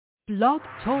Blog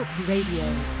Talk Radio.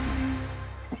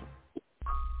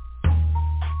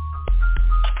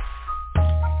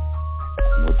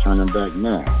 We're turning back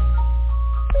now.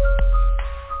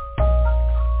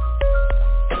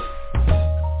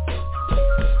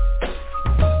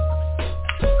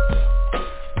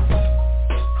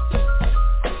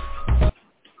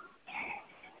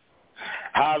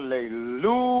 Hallelujah,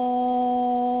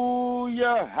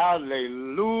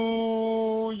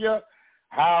 hallelujah,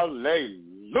 hallelujah.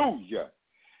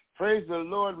 Praise the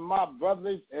Lord, my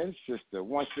brothers and sisters.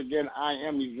 Once again, I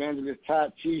am Evangelist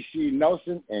Todd Tc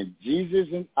Nelson, and Jesus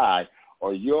and I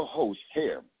are your hosts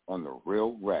here on The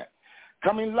Real Rap.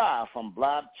 Coming live from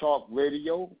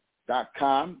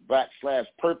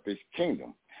blogtalkradio.com/Purpose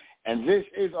Kingdom. And this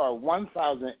is our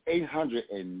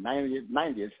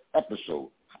 1,890th episode.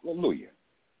 Hallelujah.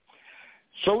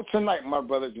 So tonight, my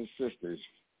brothers and sisters,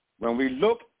 when we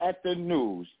look at the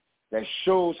news that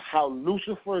shows how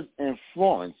Lucifer's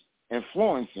influencing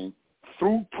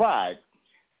through pride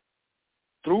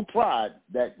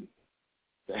that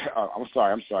I'm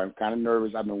sorry, I'm kind of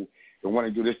nervous. I've been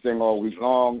wanting to do this thing all week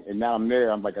long, and now I'm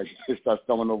there. I'm like, I just start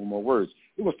stumbling over my words.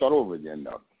 We're going to start over again,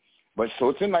 though. But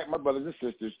so tonight, my brothers and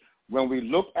sisters, when we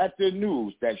look at the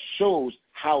news that shows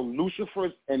how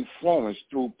Lucifer's influence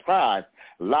through pride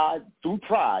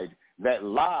that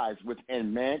lies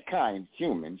within mankind,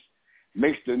 humans,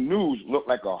 makes the news look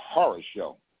like a horror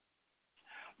show.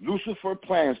 Lucifer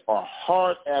plans are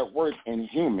hard at work in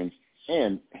humans,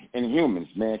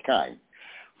 mankind.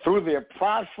 Through their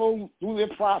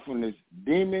pridefulness,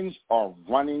 demons are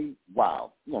running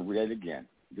wild. I'm going to read that again,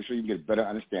 just so you get a better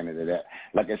understanding of that.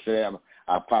 Like I said,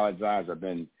 I apologize.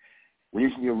 When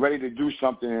you're ready to do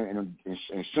something, and as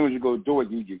soon as you go do it,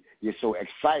 you're so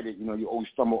excited, you always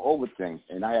stumble over things.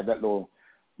 And I have that little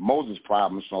Moses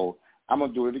problem, so I'm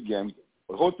going to do it again.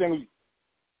 The whole thing,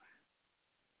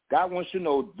 God wants you to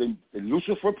know the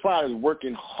Lucifer pride is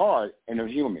working hard in the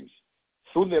humans.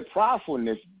 Through their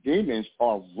pridefulness, demons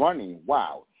are running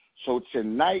wild. So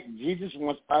tonight, Jesus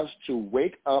wants us to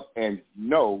wake up and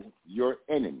know your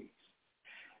enemies.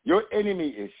 Your enemy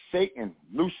is Satan,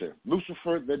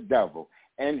 Lucifer the devil,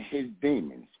 and his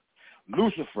demons.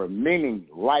 Lucifer, meaning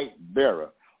light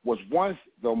bearer, was once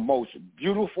the most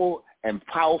beautiful and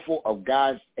powerful of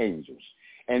God's angels.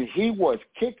 And he was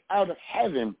kicked out of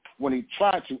heaven when he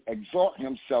tried to exalt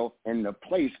himself in the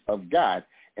place of God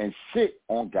and sit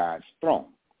on God's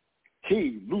throne.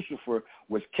 He, Lucifer,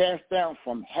 was cast down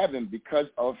from heaven because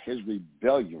of his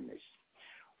rebelliousness,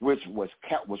 which was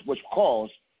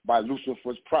caused by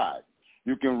Lucifer's pride.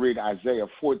 You can read Isaiah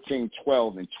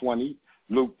 14:12 and 20,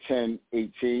 Luke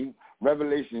 10:18,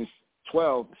 Revelations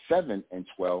 12:7 and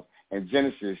 12, and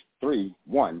Genesis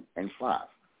 3:1 and 5.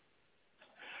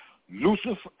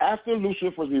 After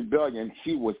Lucifer's rebellion,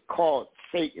 he was called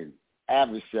Satan,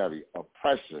 adversary,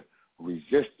 oppressor,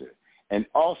 resistor, and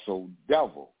also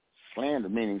devil, slander,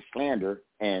 meaning slander,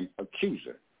 and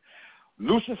accuser.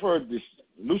 Lucifer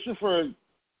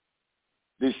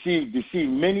deceived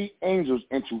many angels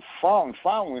into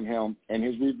following him in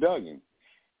his rebellion.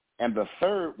 And the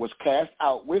third was cast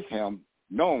out with him,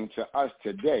 known to us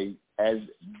today as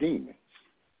demons.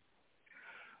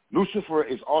 Lucifer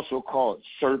is also called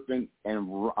serpent and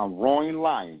roaring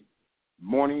lion,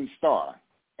 morning star,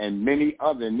 and many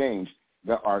other names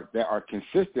that are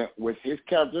consistent with his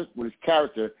character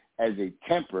as a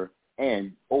temper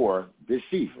and or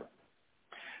deceiver.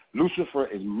 Lucifer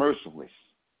is merciless.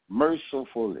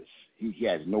 He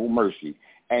has no mercy,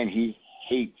 and he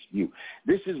hates you.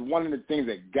 This is one of the things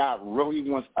that God really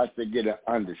wants us to get an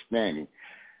understanding,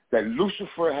 that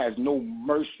Lucifer has no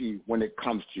mercy when it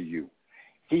comes to you.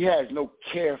 He has no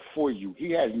care for you.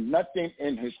 He has nothing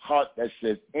in his heart that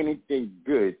says anything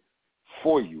good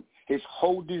for you. His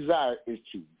whole desire is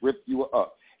to rip you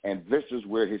up, and this is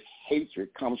where his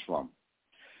hatred comes from.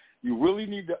 You really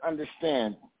need to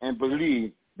understand and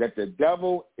believe that the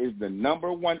devil is the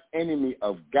number one enemy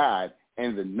of God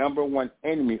and the number one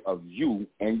enemy of you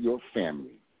and your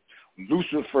family.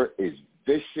 Lucifer is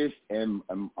vicious and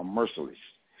merciless.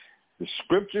 The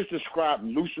scriptures describe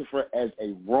Lucifer as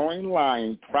a roaring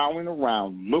lion prowling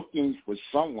around looking for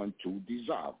someone to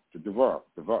devour.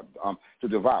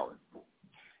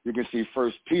 You can see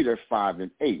 1 Peter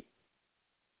 5:8.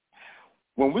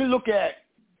 When we look at,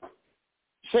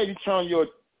 say you turn you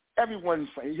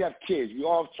have kids, we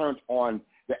all turned on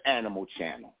the Animal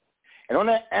Channel. And on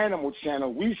that Animal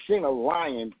Channel, we've seen a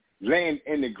lion laying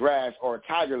in the grass or a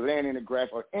tiger laying in the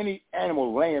grass or any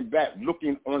animal laying back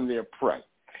looking on their prey,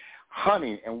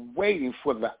 hunting and waiting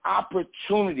for the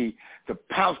opportunity to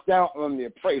pounce down on their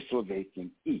prey so they can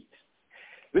eat.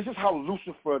 This is how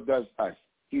Lucifer does us.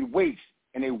 He waits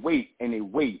and they wait and they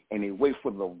wait and they wait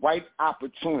for the right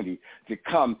opportunity to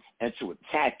come and to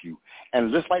attack you.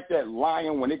 And just like that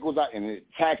lion, when it goes out and it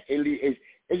attacks, it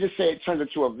just say it turns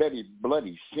into a very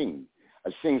bloody scene,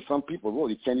 a scene some people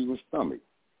really can't even stomach.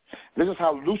 This is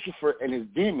how Lucifer and his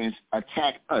demons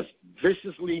attack us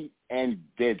viciously and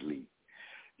deadly.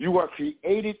 You are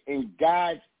created in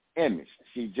God's image.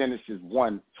 See Genesis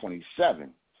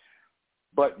 1:27.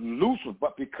 But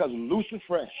because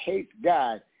Lucifer hates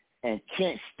God and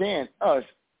can't stand us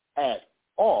at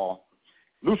all,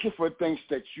 Lucifer thinks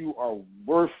that you are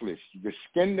worthless. The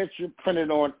skin that you're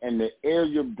printed on and the air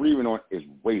you're breathing on is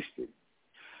wasted.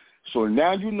 So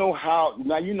now you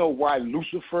know why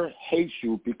Lucifer hates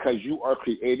you, because you are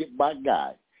created by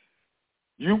God.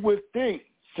 You would think,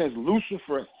 since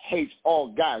Lucifer hates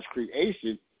all God's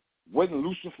creation, wouldn't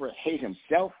Lucifer hate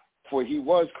himself? For he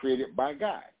was created by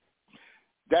God.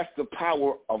 That's the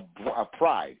power of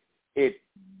pride. It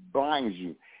blinds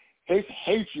you. His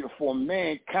hatred for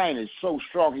mankind is so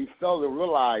strong, he failed to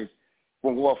realize,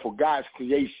 for God's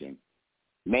creation,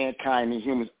 mankind and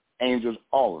humans, angels,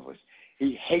 all of us.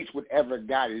 He hates whatever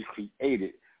God has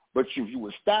created. But if you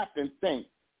would stop and think,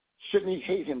 shouldn't he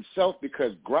hate himself,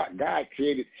 because God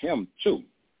created him too?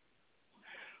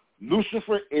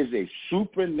 Lucifer is a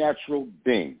supernatural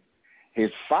being.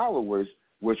 His followers,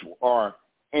 which are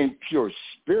impure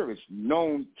spirits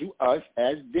known to us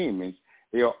as demons,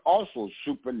 they are also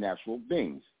supernatural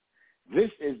beings.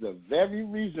 This is the very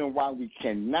reason why we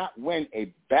cannot win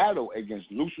a battle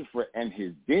against Lucifer and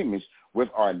his demons with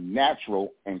our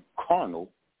natural and carnal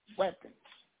weapons.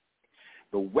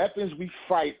 The weapons we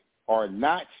fight are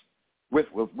not the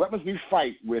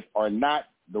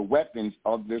weapons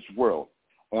of this world.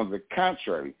 On the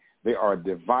contrary, they are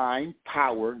divine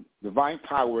power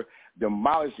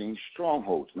demolishing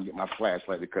strongholds. Let me get my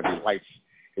flashlight, because the lights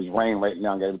is rain right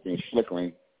now and everything's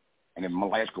flickering. And if my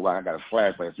lights go out, I got a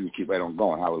flashlight, so we keep right on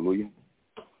going. Hallelujah.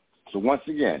 So once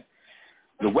again,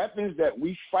 the weapons that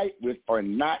we fight with are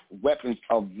not weapons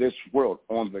of this world.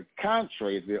 On the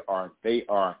contrary, they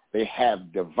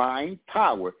have divine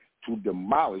power to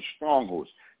demolish strongholds.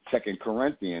 2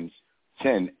 Corinthians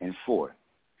 10:4.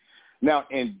 Now,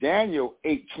 in Daniel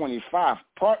 8:25,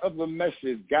 part of the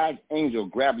message God's angel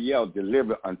Gabriel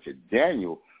delivered unto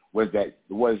Daniel was that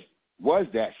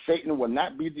Satan will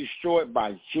not be destroyed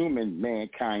by human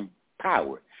mankind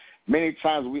power. Many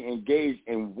times we engage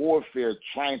in warfare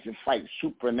trying to fight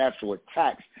supernatural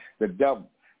attacks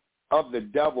of the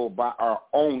devil by our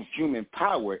own human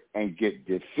power and get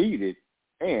defeated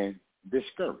and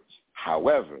discouraged.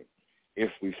 However,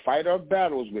 if we fight our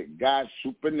battles with God's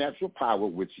supernatural power,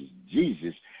 which is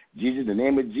Jesus, the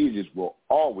name of Jesus will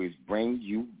always bring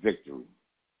you victory.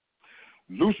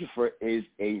 Lucifer is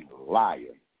a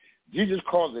liar. Jesus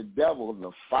calls the devil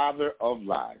the father of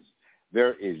lies.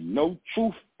 There is no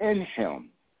truth in him.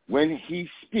 When he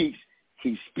speaks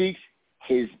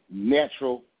his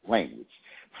natural language,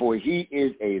 for he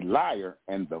is a liar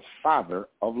and the father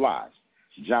of lies.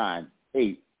 John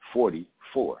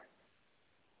 8:44.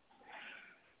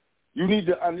 You need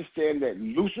to understand that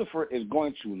Lucifer is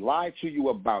going to lie to you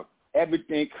about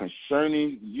everything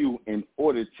concerning you in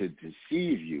order to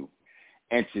deceive you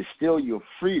and to steal your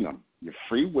freedom, your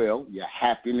free will, your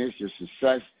happiness, your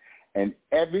success, and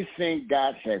everything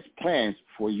God has planned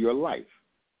for your life.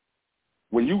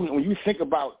 When you think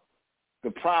about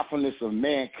the pridefulness of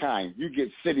mankind, you get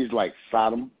cities like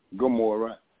Sodom,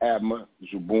 Gomorrah, Admah,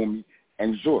 Zeboim,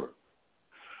 and Zor.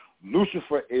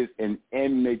 Lucifer is an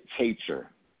imitator.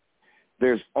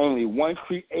 There's only one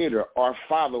creator, our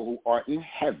Father who art in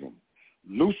heaven.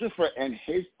 Lucifer and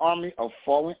his army of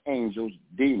fallen angels,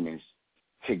 demons,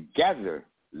 together,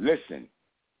 listen,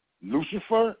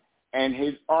 Lucifer and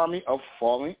his army of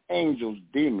fallen angels,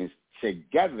 demons,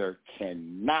 together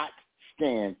cannot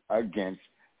stand against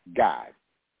God.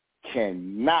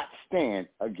 Cannot stand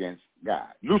against God.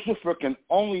 Lucifer can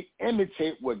only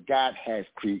imitate what God has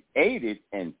created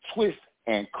and twist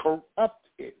and corrupt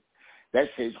it.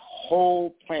 That's his whole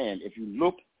plan. If you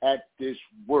look at this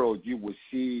world, you will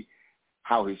see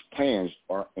how his plans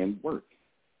are in work.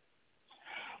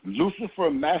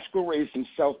 Lucifer masquerades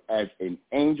himself as an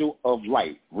angel of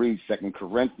light. Read 2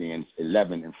 Corinthians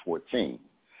 11:14.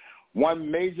 One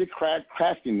major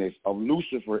craftiness of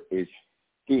Lucifer is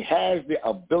he has the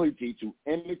ability to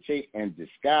imitate and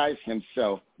disguise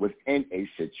himself within a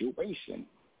situation.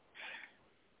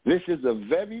 This is the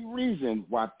very reason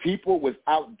why people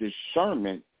without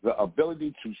discernment, the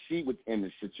ability to see within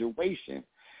the situation.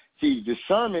 See,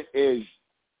 discernment is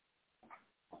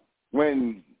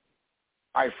when,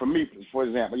 for me, for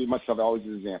example, I use myself always as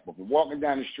an example. If I'm walking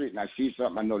down the street and I see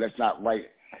something, I know that's not right.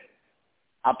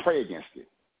 I pray against it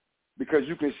because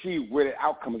you can see where the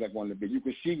outcome is going to be. You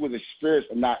can see where the spirits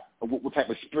are not, what type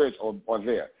of spirits are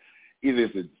there. Either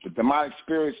it's the demonic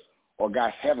spirits or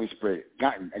God's heavenly spirit.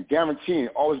 God, guaranteeing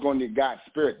always going to need God's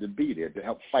spirit to be there to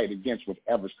help fight against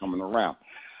whatever's coming around.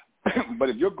 But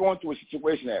if you're going through a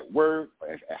situation at work, or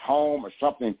at home, or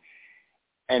something,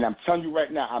 and I'm telling you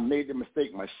right now, I made the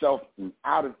mistake myself, and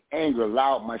out of anger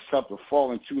allowed myself to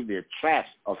fall into their traps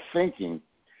of thinking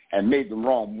and made the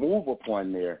wrong move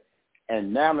upon there.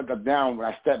 And now when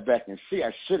I step back and see,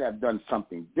 I should have done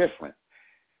something different.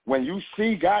 When you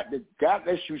see God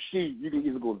lets you see, you can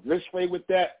either go this way with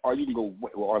that or you can go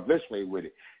or this way with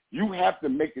it. You have to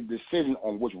make the decision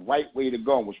on which right way to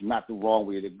go and which not the wrong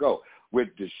way to go. With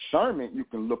discernment, you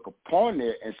can look upon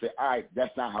there and say, all right,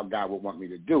 that's not how God would want me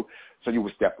to do. So you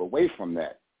would step away from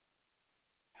that.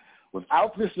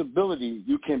 Without this ability,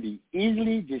 you can be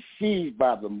easily deceived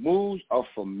by the moves of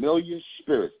familiar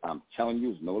spirits. I'm telling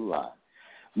you, it's no lie.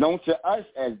 Known to us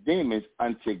as demons,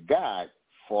 unto God,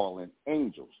 fallen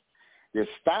angels. They're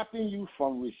stopping you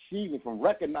from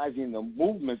recognizing the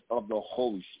movements of the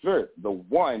Holy Spirit, the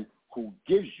one who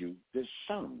gives you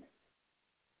discernment.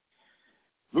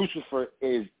 Lucifer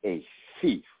is a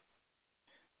thief.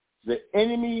 The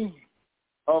enemy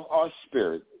of our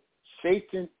spirit,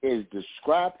 Satan, is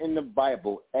described in the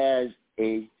Bible as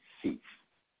a thief.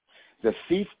 The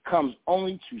thief comes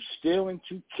only to steal and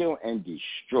to kill and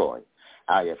destroy.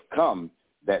 I have come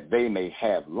that they may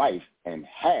have life and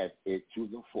have it to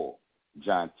the full.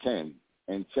 John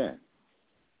 10:10.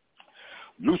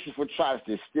 Lucifer tries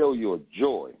to steal your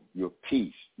joy, your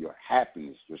peace, your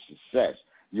happiness, your success,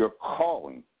 your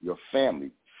calling, your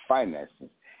family, finances,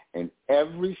 and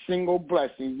every single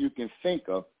blessing you can think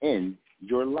of in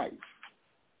your life.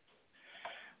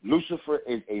 Lucifer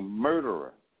is a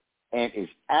murderer and is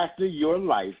after your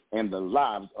life and the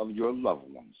lives of your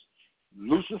loved ones.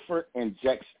 Lucifer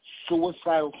injects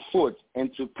suicidal thoughts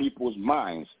into people's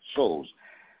minds, souls,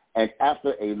 and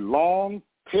after a long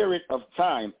period of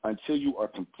time until you are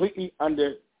completely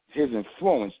under his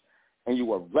influence and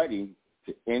you are ready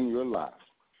to end your life.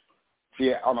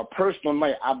 See, on a personal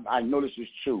note, I know this is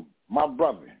true. My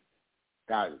brother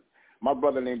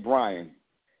named Brian,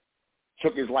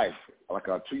 took his life like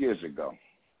 2 years ago.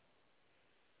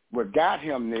 What got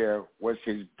him there was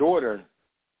his daughter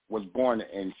was born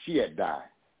and she had died.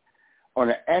 On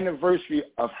the anniversary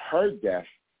of her death,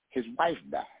 his wife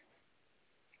died.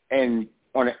 And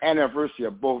on the anniversary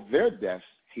of both their deaths,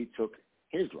 he took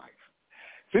his life.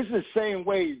 This is the same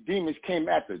way demons came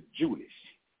after Judas.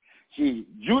 See,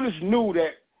 Judas knew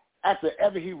that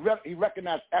he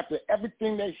recognized after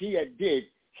everything that he had did,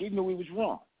 he knew he was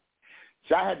wrong.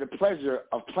 So I had the pleasure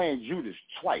of playing Judas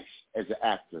twice as an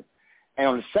actor. And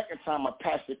on the second time, my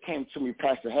pastor came to me,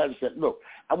 Pastor Harris, said, look,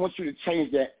 I want you to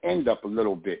change that end up a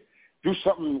little bit. Do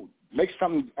something, make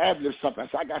something, ad-lib something. I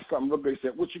said, I got something real good. He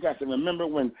said, what you got? I said, remember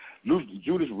when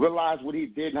Judas realized what he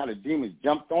did and how the demons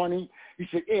jumped on him? He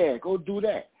said, yeah, go do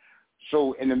that.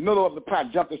 So in the middle of the plot, I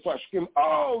jumped and started screaming,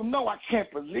 oh, no, I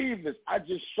can't believe this. I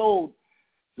just sold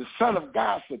the Son of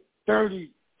God for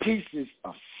 30 pieces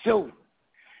of silver.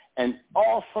 And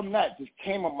all from that just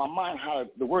came on my mind how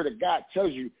the word of God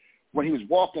tells you when he was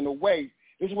walking away.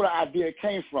 This is where the idea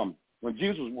came from. When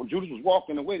Judas was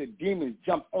walking away, the demons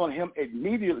jumped on him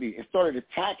immediately and started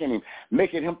attacking him,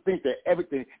 making him think that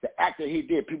everything, the act that he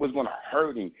did, people was going to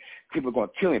hurt him, people were going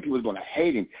to kill him, people was going to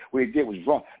hate him. What he did was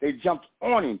wrong. They jumped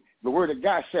on him. The word of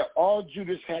God said all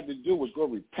Judas had to do was go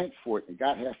repent for it, and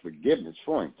God had forgiveness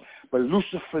for him. But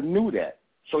Lucifer knew that,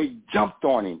 so he jumped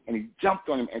on him, and he jumped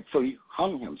on him until he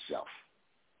hung himself.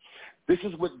 This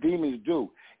is what demons do.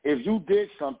 If you did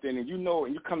something and you know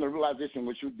and you come to the realization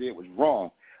what you did was wrong,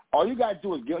 all you got to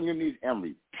do is get on your knees and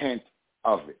repent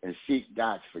of it and seek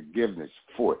God's forgiveness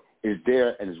for it. It's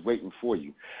there and it's waiting for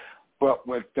you. But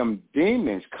when them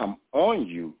demons come on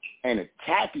you and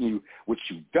attacking you, what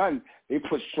you've done, they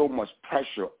put so much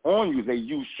pressure on you. They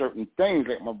use certain things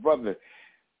like my brother.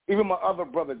 Even my other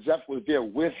brother, Jeff, was there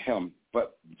with him.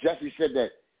 But Jesse said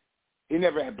that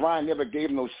Brian never gave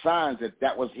him no signs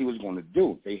that was he was going to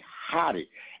do. They hide it.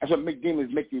 That's what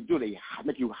demons make you do. They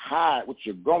make you hide what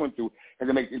you're going through, and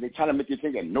they try to make you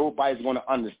think that nobody's going to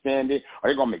understand it, or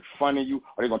they're going to make fun of you, or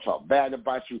they're going to talk bad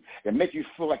about you. They make you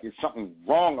feel like there's something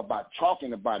wrong about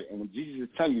talking about it. And when Jesus is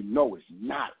telling you, no, it's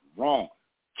not wrong.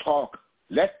 Talk.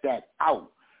 Let that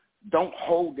out. Don't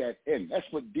hold that in. That's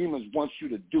what demons want you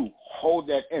to do. Hold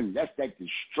that in. That's that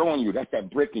destroying you. That's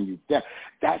that breaking you down.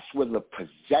 That's where the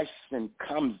possession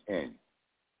comes in.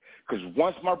 Because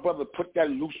once my brother put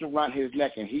that noose around his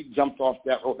neck and he jumped off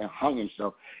that rope and hung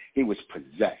himself, he was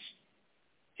possessed.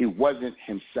 He wasn't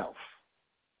himself.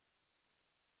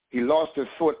 He lost the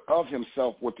thought of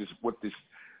himself with this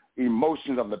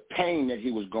emotions of the pain that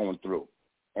he was going through.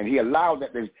 And he allowed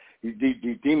that the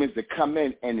demons to come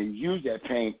in and to use that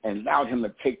pain and allowed him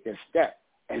to take that step,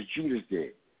 as Judas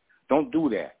did. Don't do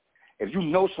that. If you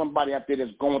know somebody out there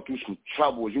that's going through some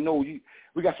troubles,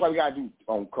 that's why we got to do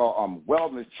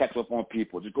wellness checks up on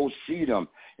people. Just go see them.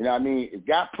 You know what I mean? If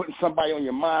God putting somebody on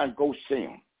your mind, go see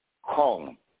them. Call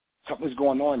them. Something's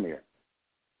going on there.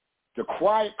 The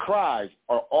quiet cries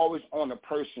are always on the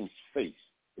person's face.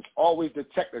 It's always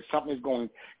detected something's going.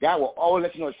 God will always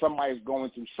let you know if somebody's going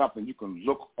through something. You can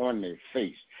look on their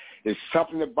face. There's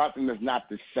something about them that's not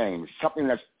the same. It's something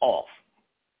that's off.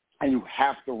 And you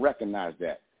have to recognize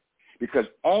that. Because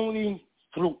only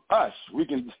through us we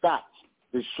can stop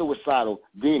the suicidal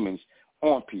demons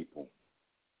on people.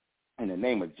 In the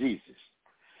name of Jesus.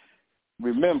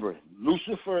 Remember,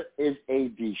 Lucifer is a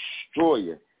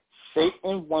destroyer.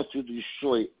 Satan wants to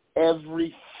destroy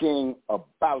everything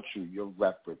about you, your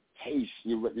reputation,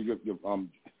 your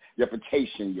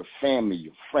reputation, your family,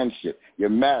 your friendship, your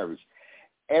marriage,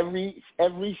 every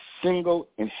single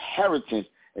inheritance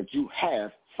that you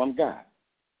have from God.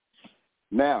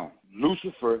 Now,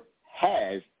 Lucifer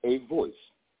has a voice.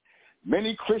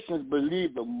 Many Christians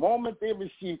believe the moment they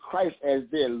receive Christ as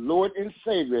their Lord and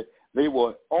Savior, they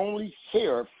will only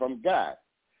hear from God.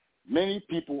 Many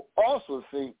people also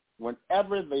think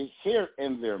whenever they hear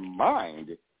in their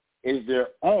mind is their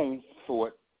own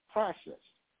thought process.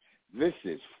 This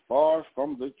is far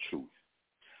from the truth.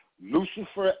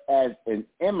 Lucifer, as an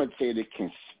imitator,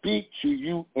 can speak to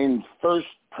you in first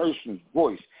person's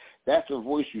voice. That's a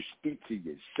voice you speak to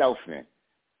yourself in.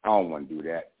 I don't want to do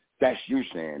that. That's you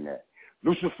saying that.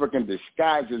 Lucifer can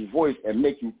disguise his voice and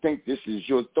make you think this is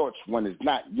your thoughts when it's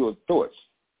not your thoughts.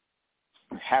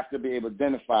 You have to be able to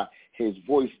identify his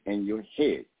voice in your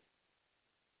head.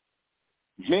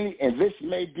 And this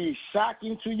may be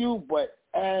shocking to you, but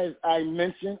as I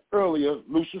mentioned earlier,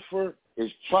 Lucifer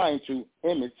is trying to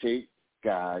imitate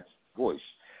God's voice.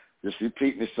 Just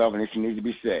repeating itself, and it needs to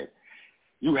be said.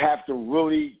 You have to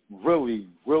really, really,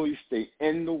 really stay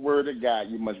in the Word of God.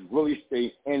 You must really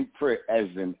stay in prayer. As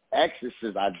an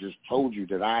exorcist, I just told you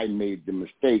that I made the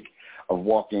mistake of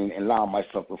walking and allowing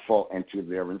myself to fall into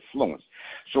their influence.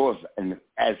 So as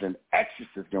an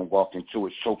exorcist can walk into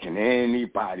it, so can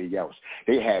anybody else.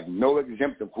 They have no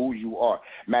exempt of who you are.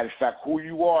 Matter of fact, who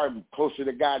you are, closer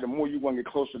to God, the more you want to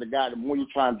get closer to God, the more you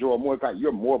try and draw more,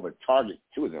 you're more of a target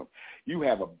to them. You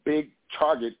have a big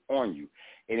target on you.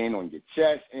 It ain't on your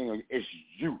chest. It's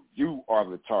you. You are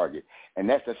the target. And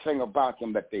that's the thing about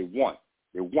them that they want.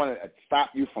 They want to stop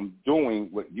you from doing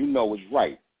what you know is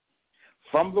right.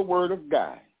 From the Word of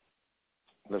God,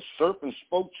 the serpent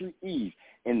spoke to Eve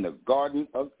in the Garden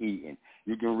of Eden.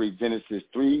 You can read Genesis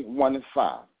 3, 1 and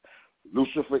 5.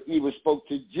 Lucifer even spoke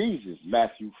to Jesus,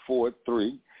 Matthew 4,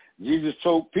 3. Jesus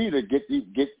told Peter, get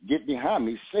behind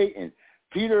me, Satan.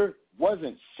 Peter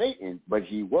wasn't Satan, but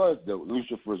he was the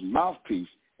Lucifer's mouthpiece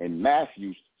in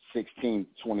Matthew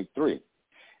 16:23.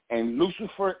 And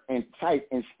Lucifer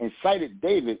incited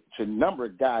David to number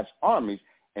God's armies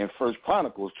in 1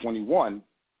 Chronicles 21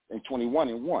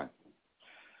 and 1.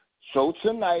 So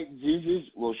tonight, Jesus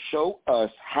will show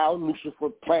us how Lucifer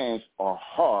plans are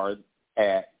hard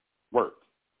at work.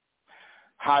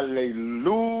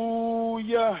 Hallelujah,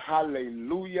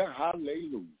 hallelujah,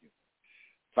 hallelujah.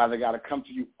 Father God, I come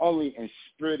to you only in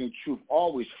spirit and truth,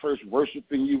 always first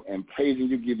worshiping you and praising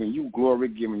you, giving you glory,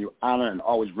 giving you honor, and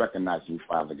always recognizing you,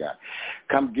 Father God.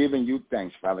 Come giving you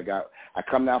thanks, Father God. I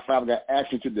come now, Father God,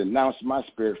 asking you to denounce my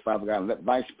spirit, Father God, and let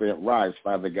thy spirit rise,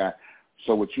 Father God.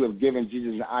 So what you have given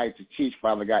Jesus and I to teach,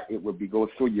 Father God, it will go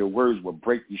through your words, will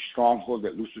break these strongholds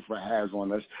that Lucifer has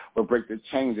on us, will break the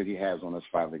chains that he has on us,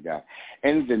 Father God.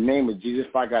 In the name of Jesus,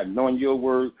 Father God, knowing your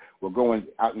word, we're going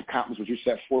out and accomplish what you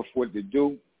set forth for it to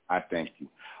do. I thank you.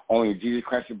 Only in Jesus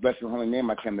Christ's blessed and holy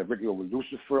name, I claim the victory over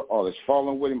Lucifer, all is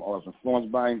fallen with him, all is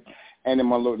influenced by him, and in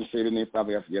my Lord and Savior name,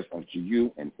 Father God, yes unto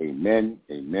you, and amen,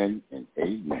 amen, and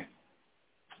amen.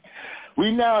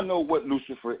 We now know what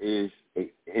Lucifer is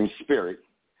in spirit,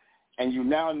 and you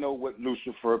now know what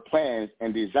Lucifer plans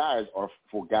and desires are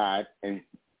for God and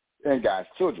God's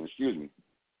children. Excuse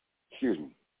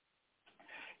me.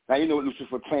 Now you know what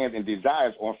Lucifer plans and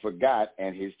desires are for God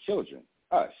and his children,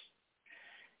 us.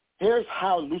 Here's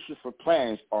how Lucifer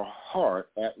plans are hard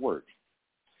at work.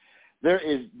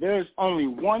 There's only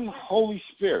one Holy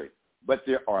Spirit, but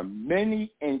there are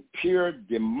many impure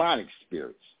demonic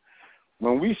spirits.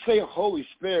 When we say Holy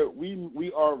Spirit,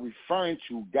 we are referring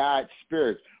to God's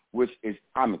Spirit, which is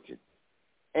omnipotent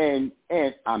and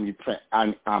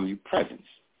omnipresence.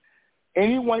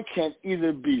 Anyone can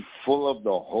either be full of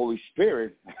the Holy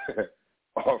Spirit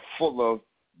or full of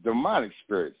demonic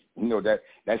spirits. You know, that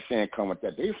saying come with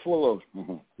that. They're full of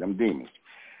them demons.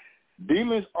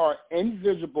 Demons are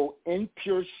invisible,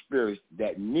 impure spirits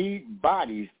that need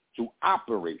bodies to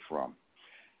operate from.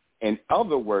 In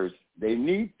other words, they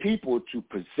need people to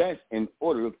possess in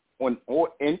order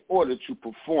to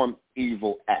perform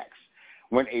evil acts.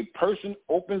 When a person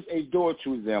opens a door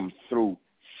to them through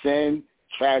sin,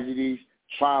 tragedies,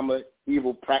 trauma,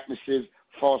 evil practices,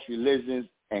 false religions,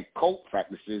 and cult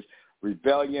practices,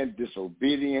 rebellion,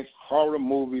 disobedience, horror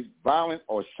movies, violent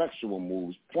or sexual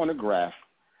moves, pornography,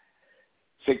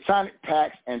 satanic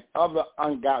pacts, and other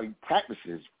ungodly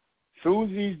practices, through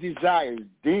these desires,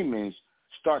 demons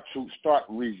start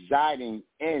residing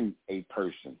in a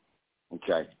person.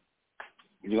 Okay?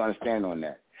 You understand on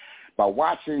that?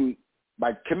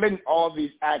 By committing all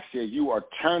these acts here, you are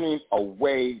turning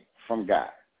away from God.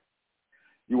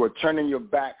 You are turning your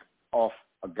back off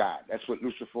of God. That's what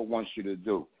Lucifer wants you to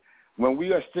do. When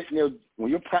we are sitting there, when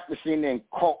you're practicing in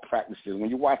cult practices, when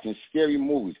you're watching scary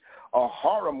movies, a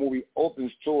horror movie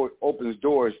opens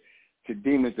doors to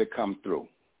demons that come through.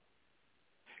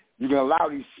 You can allow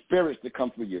these spirits to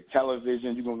come through your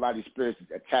television. You can allow these spirits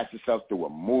to attach themselves to a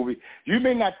movie. You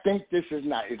may not think this is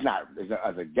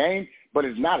as a game, but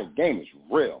it's not a game. It's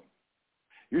real.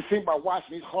 You think by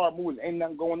watching these horror movies, ain't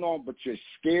nothing going on, but you're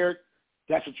scared.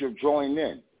 That's what you're drawing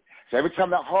in. So every time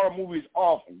that horror movie is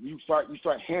off, and you start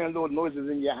hearing little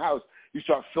noises in your house, you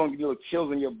start feeling little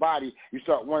chills in your body, you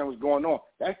start wondering what's going on.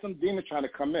 That's some demons trying to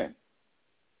come in.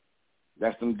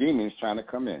 That's some demons trying to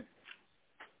come in.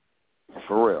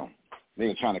 For real.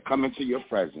 They're trying to come into your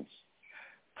presence.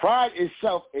 Pride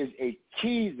itself is a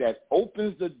key that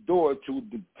opens the door to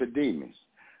demons.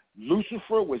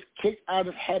 Lucifer was kicked out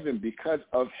of heaven because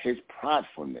of his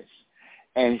pridefulness.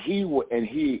 And he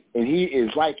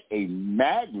is like a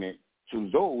magnet to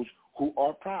those who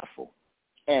are prideful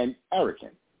and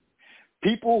arrogant.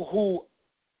 People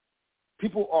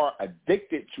are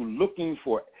addicted to looking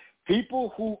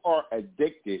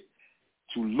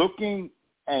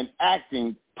and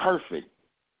acting perfect.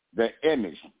 The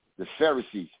image, the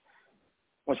Pharisees.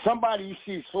 When somebody you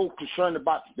see is so concerned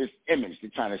about this image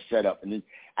they're trying to set up, and then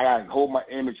I got to hold my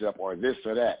image up or this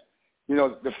or that. You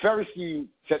know, the Pharisee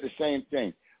said the same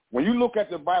thing. When you look at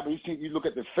the Bible, you look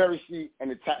at the Pharisee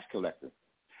and the tax collector.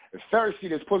 The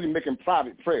Pharisee is supposed to be making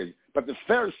private prayers, but the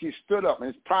Pharisee stood up in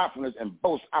his pridefulness and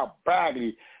boasts out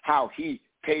badly how he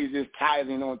pays his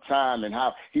tithing on time and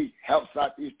how he helps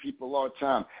out these people all the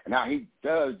time and how he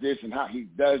does this and how he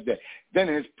does that. Then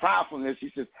in his pridefulness,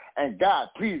 he says, and God,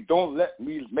 please don't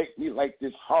make me like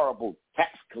this horrible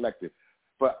tax collector.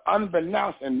 But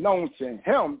unbeknownst and known to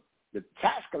him, the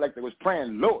tax collector was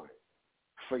praying, Lord,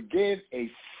 forgive a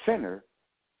sinner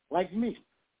like me.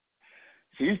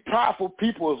 See, these powerful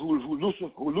people who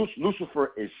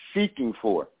Lucifer is seeking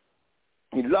for.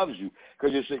 He loves you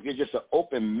because you're just an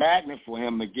open magnet for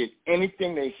him to get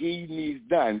anything that he needs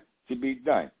done to be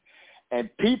done. And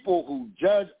people who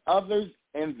judge others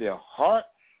in their heart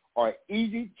are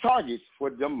easy targets for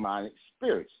demonic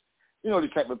spirits. You know, the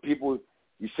type of people,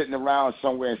 you're sitting around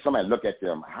somewhere and somebody look at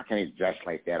them, how can they dress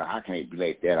like that, or how can they be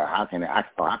like that, or how can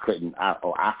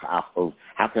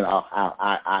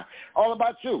all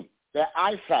about you. That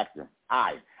I factor.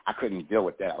 I couldn't deal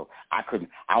with that. I don't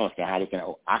understand how they can.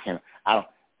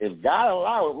 If God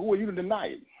allowed it, who are you to deny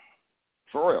it?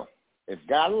 For real. If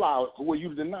God allowed it, who are you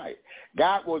to deny it?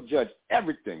 God will judge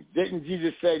everything. Didn't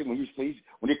Jesus say that when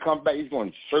he comes back, he's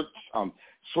going to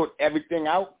sort everything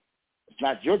out? It's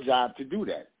not your job to do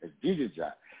that. It's Jesus'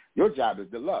 job. Your job is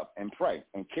to love and pray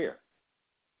and care.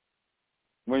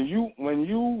 When you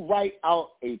write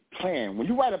out a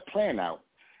plan out,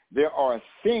 there are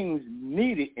things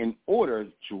needed in order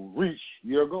to reach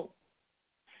your goal.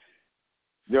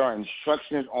 There are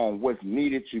instructions on what's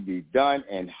needed to be done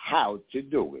and how to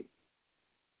do it,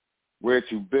 where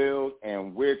to build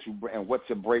and what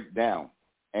to break down,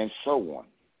 and so on.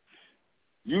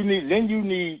 You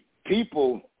need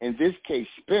people, in this case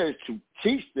spirits, to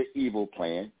teach the evil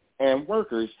plan and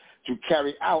workers to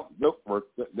carry out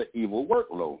the evil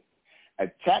workload,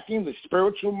 attacking the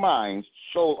spiritual minds,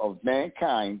 soul of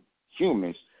mankind,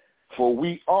 humans, for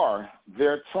we are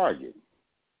their target.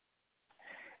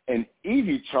 An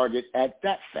easy target at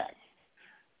that fact.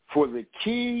 For the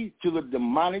key to the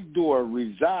demonic door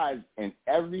resides in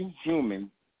every human,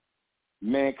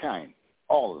 mankind,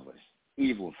 all of us.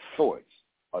 Evil thoughts,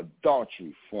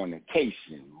 adultery,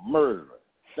 fornication, murder,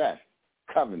 theft,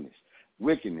 covetousness,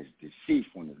 wickedness,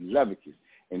 deceitfulness, levity,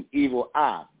 an evil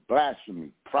eye,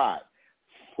 blasphemy, pride,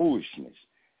 foolishness,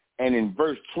 And in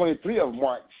verse 23 of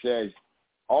Mark says,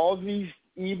 all these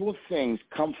evil things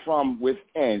come from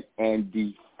within and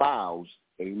defiles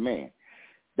a man.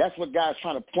 That's what God's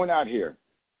trying to point out here.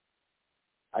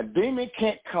 A demon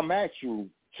can't come at you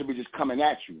to be just coming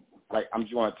at you, like I'm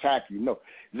just going to attack you. No,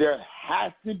 there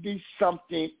has to be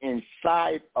something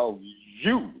inside of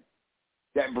you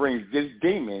that brings this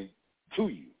demon to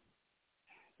you.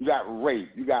 You got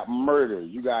rape, you got murder,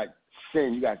 you got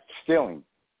sin, you got stealing.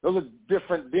 Those are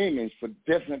different demons for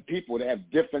different people that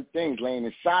have different things laying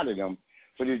inside of them.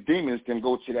 So these demons can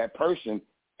go to that person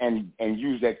and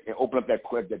use that and open up that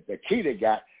key they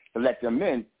got to let them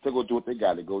in to go do what they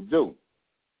got to go do.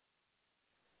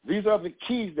 These are the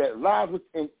keys that lie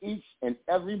within each and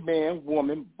every man,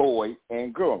 woman, boy,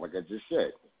 and girl, like I just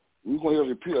said. We're going to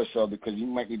repeat ourselves because you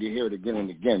might need to hear it again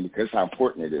and again because how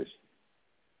important it is.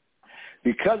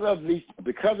 Because of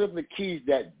the keys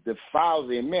that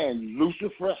defiles a man,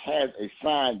 Lucifer has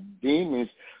assigned demons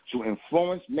to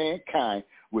influence mankind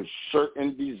with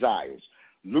certain desires.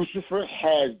 Lucifer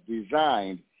has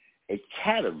designed a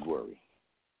category,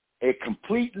 a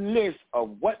complete list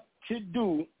of what to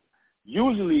do,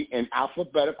 usually in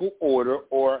alphabetical order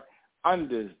or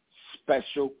under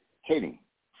special heading.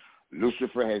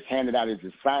 Lucifer has handed out his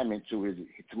assignment to his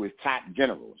top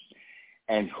generals,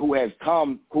 and who has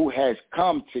come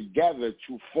together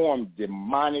to form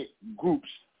demonic groups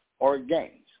or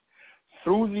gangs.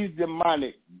 Through these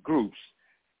demonic groups,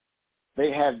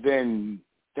 they have been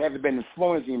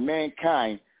influencing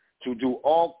mankind to do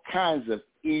all kinds of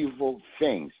evil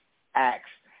things,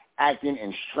 acting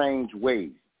in strange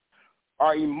ways.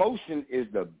 Our emotion is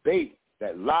the bait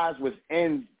that lies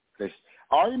within this.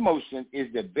 Our emotion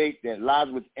is the bait that lies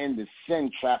within the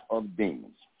sin trap of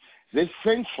demons. This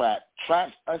sin trap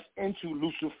traps us into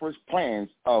Lucifer's plans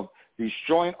of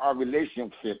destroying our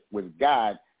relationship with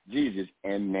God, Jesus,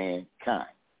 and mankind.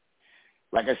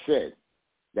 Like I said,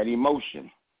 that emotion,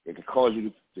 it can cause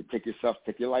you to take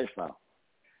your life out.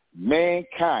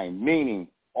 Mankind, meaning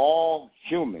all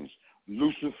humans,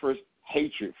 Lucifer's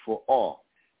hatred for all.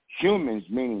 Humans,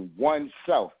 meaning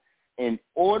oneself. In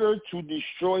order to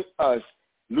destroy us,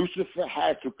 Lucifer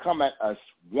had to come at us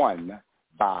one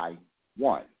by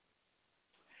one.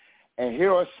 And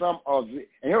here are some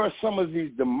of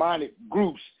these demonic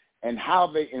groups and how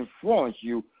they influence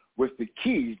you with the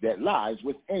keys that lies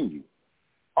within you.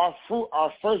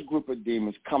 Our first group of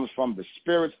demons comes from the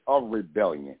spirits of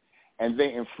rebellion, and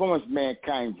they influence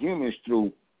mankind, humans,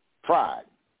 through pride.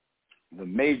 The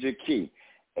major key,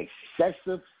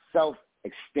 excessive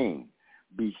self-esteem,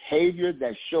 behavior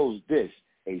that shows this,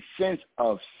 a sense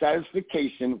of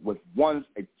satisfaction with one's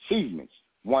achievements,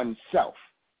 oneself,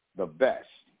 the best.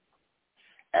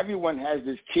 Everyone has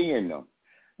this key in them.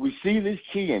 We see this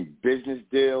key in business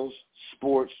deals,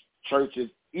 sports, churches,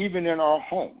 even in our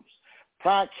homes.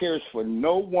 Pride cares for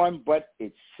no one but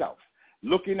itself,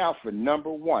 looking out for number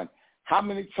one. How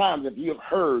many times have you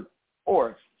heard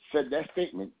or said that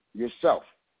statement yourself?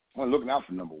 I'm looking out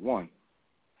for number one.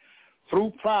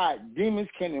 Through pride, demons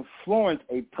can influence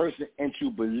a person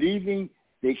into believing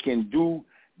they can do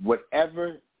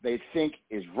whatever they think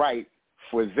is right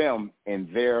for them in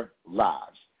their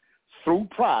lives. Through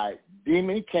pride,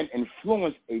 demons can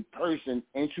influence a person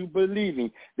into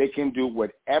believing they can do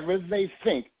whatever they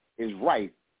think is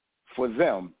right for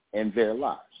them in their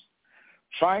lives.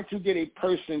 Trying to get a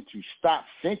person to stop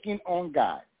thinking on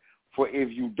God. For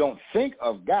if you don't think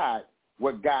of God,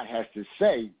 what God has to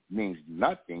say means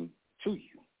nothing to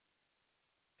you.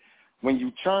 When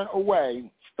you turn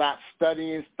away, stop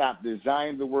studying, stop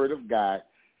desiring the word of God,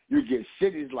 you get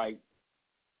cities like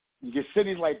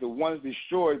the ones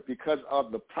destroyed because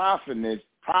of the pridefulness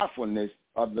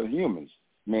of the humans,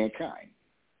 mankind.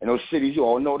 And those cities, you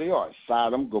all know they are: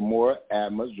 Sodom, Gomorrah,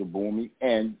 Admah, Zeboim,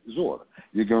 and Zorah.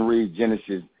 You can read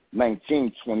Genesis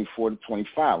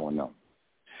 19:24-25 on them.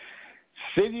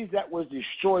 Cities that was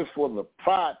destroyed for the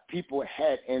pride people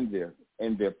had in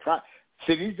their pride.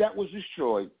 Cities that was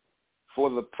destroyed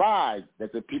for the pride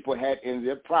that the people had in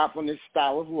their pridefulness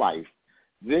style of life.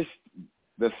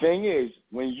 The thing is,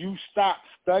 when you stop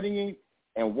studying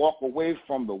and walk away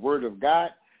from the Word of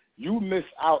God, you miss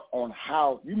out on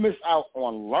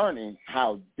learning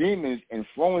how demons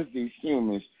influence these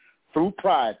humans through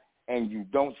pride, and you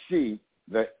don't see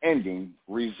the ending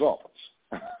results.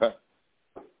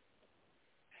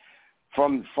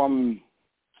 From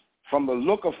the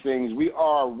look of things, we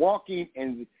are walking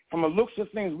in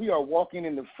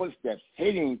the footsteps,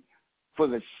 heading for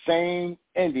the same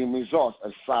ending results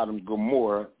as Sodom,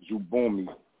 Gomorrah, Zeboim,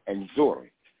 and Zorah.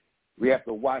 We have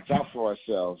to watch out for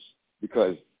ourselves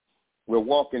because we're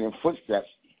walking in footsteps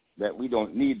that we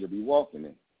don't need to be walking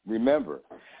in. Remember,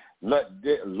 Lot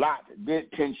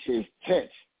did pinch his tent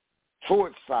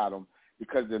towards Sodom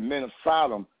because the men of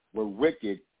Sodom were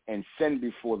wicked and sinned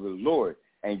before the Lord.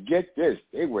 And get this,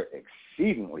 they were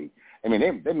exceedingly,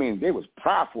 they was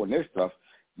prideful in this stuff.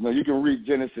 You know, you can read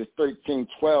Genesis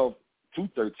 13:12 to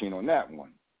 13 on that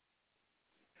one.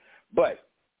 But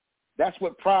that's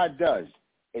what pride does.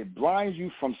 It blinds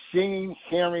you from seeing,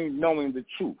 hearing, knowing the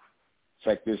truth.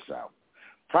 Check this out.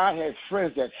 Pride has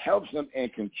friends that helps them in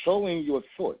controlling your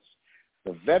thoughts.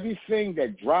 The very thing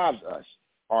that drives us,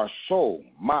 our soul,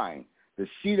 mind, the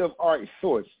seat of our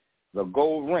thoughts, the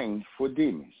gold ring for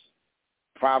demons.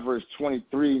 Proverbs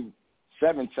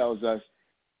 23:7 tells us,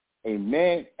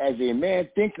 as a man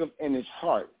thinketh in his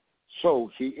heart, so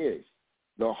he is.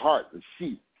 The heart, the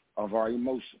seat of our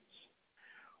emotions.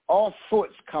 All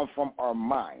thoughts come from our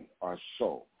mind, our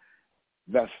soul.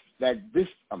 This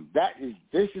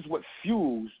is what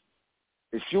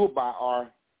is fueled by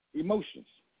our emotions.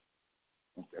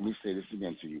 Let me say this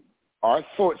again to you. Our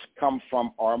thoughts come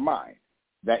from our mind.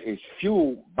 That is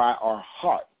fueled by our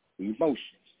heart, emotions.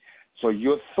 So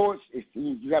your thoughts, if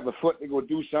you have a thought to go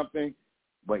do something,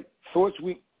 but thoughts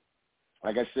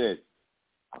like I said,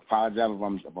 I apologize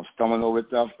if I'm stumbling over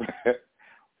stuff,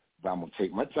 but I'm going to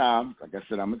take my time. Like I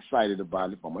said, I'm excited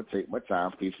about it, but I'm going to take my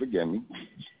time. Please forgive me.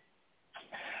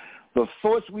 The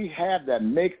thoughts we have that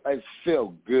make us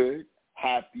feel good,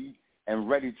 happy, and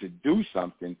ready to do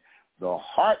something, the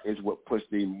heart is what puts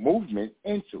the movement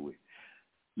into it.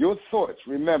 Your thoughts,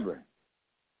 remember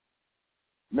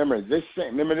this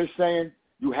saying,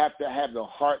 you have to have the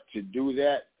heart to do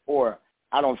that, or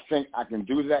I don't think I can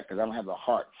do that because I don't have the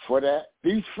heart for that.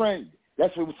 These friends,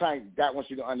 that's what God wants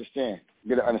you to understand,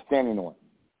 get an understanding on.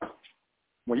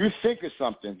 When you think of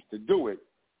something to do it,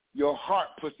 your heart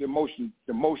puts the motion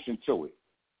to it.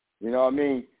 You know what I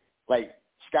mean? Like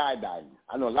skydiving.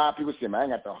 I know a lot of people say, man, I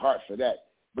ain't got the heart for that.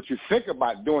 But you think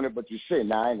about doing it, but you say,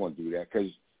 nah, I ain't going to do that because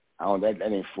that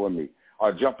ain't for me.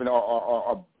 Or jumping,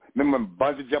 or remember when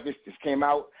bungee jumping just came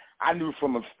out? I knew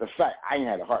from the fact I ain't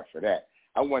had a heart for that.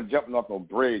 I wasn't jumping off a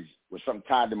bridge with something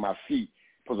tied to my feet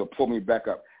supposed to pull me back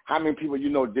up. How many people you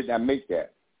know did not make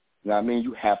that? You know what I mean?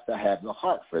 You have to have the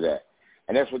heart for that.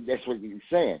 And that's what he's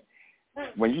saying.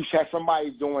 When you have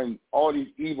somebody doing all these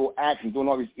evil acts and doing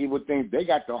all these evil things, they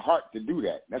got the heart to do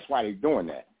that. That's why they're doing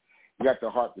that. You got the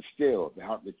heart to steal, the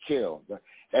heart to kill.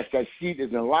 That's that seed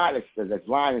is in lie that's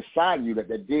lying inside of you,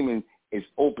 that demon is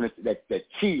opening, that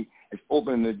key is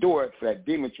opening the door for that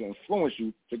demon to influence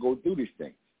you to go do these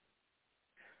things.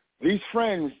 These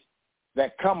friends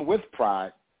that come with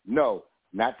pride, no,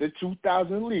 not the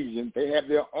 2,000 Legion. They have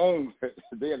their own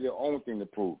thing to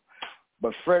prove.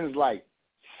 But friends like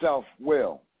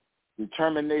self-will,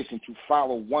 determination to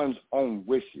follow one's own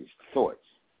wishes, thoughts.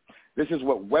 This is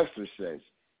what Webster says.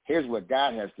 Here's what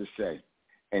God has to say.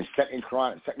 In 2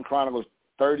 Chronicles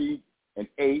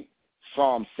 30:8,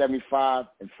 Psalm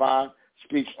 75:5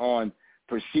 speaks on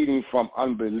proceeding from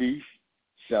unbelief,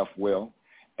 self-will.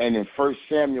 And in 1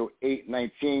 Samuel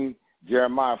 8:19,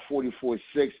 Jeremiah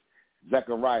 44:6,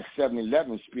 Zechariah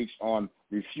 7:11 speaks on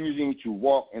refusing to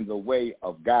walk in the way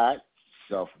of God,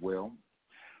 self-will.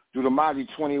 Deuteronomy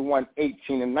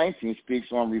 21:18 and 19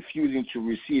 speaks on refusing to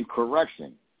receive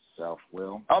correction,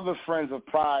 self-will. Other friends of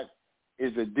pride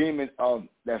is the demon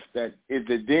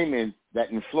that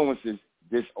influences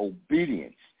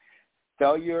disobedience,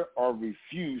 failure or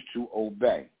refuse to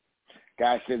obey.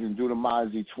 God says in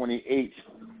Deuteronomy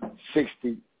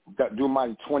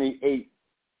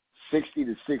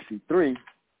 28:60-63,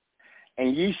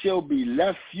 and ye shall be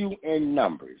left few in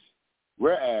numbers,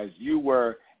 whereas you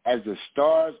were as the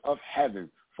stars of heaven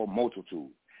for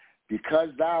multitude,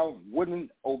 because thou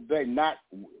wouldst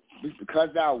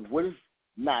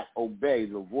not obey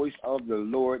the voice of the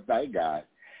Lord thy God.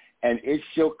 And it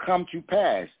shall come to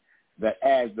pass that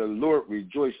as the Lord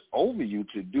rejoice over you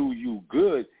to do you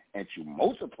good and to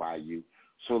multiply you,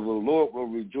 so the Lord will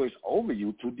rejoice over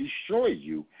you to destroy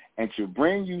you and to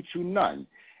bring you to none.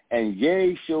 And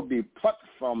ye shall be plucked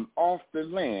from off the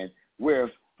land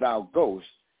where thou goest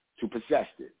to possess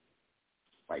it.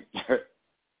 Like, you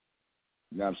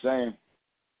know what I'm saying?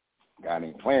 God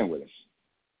ain't playing with us.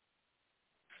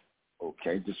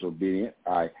 Okay, disobedient.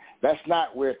 All right. That's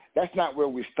not where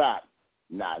we stop.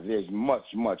 Nah, there's much,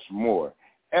 much more.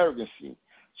 Arrogancy,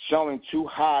 showing too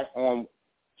high of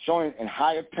an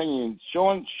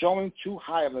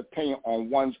opinion on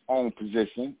one's own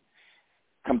position.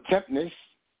 Contemptness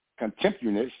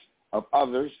of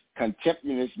others.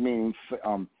 Contemptness meaning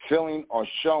feeling or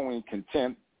showing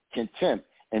contempt.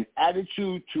 An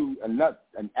attitude to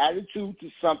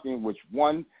something which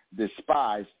one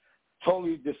despises,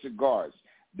 totally disregards.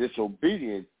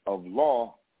 Disobedience of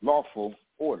law lawful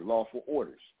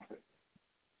orders.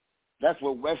 That's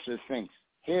what Webster thinks.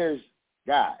 Here's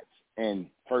God's in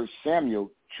 1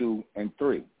 Samuel 2 and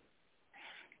 3.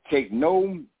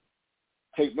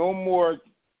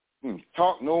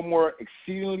 Talk no more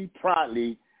exceedingly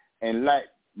proudly, and let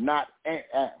not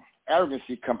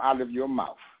arrogancy come out of your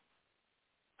mouth.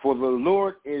 For the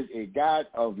Lord is a God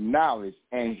of knowledge,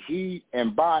 and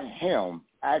by him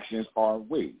actions are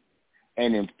weighed.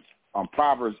 And in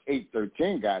Proverbs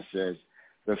 8:13, God says,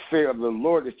 the fear of the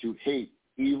Lord is to hate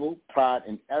evil, pride,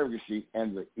 and arrogancy,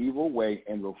 and the evil way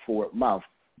and the forward mouth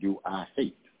do I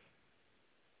hate.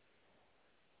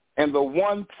 And the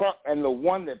one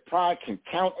that pride can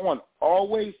count on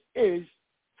always is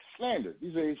slander.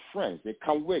 These are his friends. They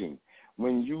come with him.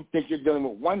 When you think you're dealing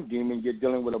with one demon, you're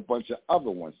dealing with a bunch of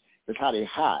other ones. That's how they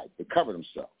hide. They cover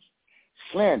themselves.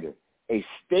 Slander, a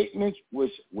statement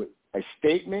which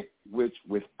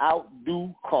without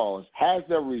due cause has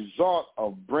the result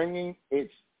of bringing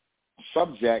its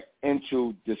subject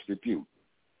into disrepute,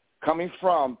 coming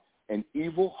from an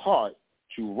evil heart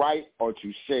to write or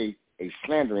to say a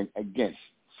slandering against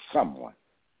someone.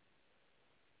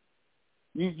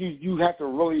 You have to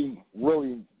really,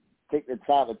 really take the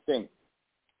time to think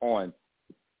on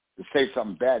to say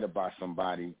something bad about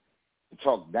somebody, to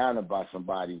talk down about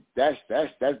somebody. That's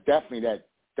definitely that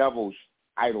devil's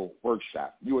idol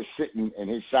workshop. You are sitting in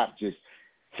his shop just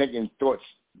thinking thoughts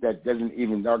that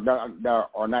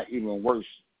are not even worth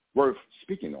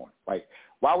speaking on. Like,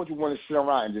 why would you want to sit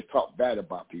around and just talk bad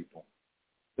about people?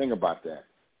 Think about that.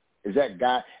 Is that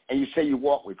God? And you say you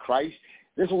walk with Christ.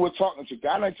 This is what we're talking to.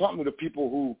 God ain't talking to the people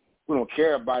who don't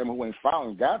care about him, who ain't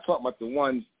following. God talking about the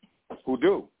ones who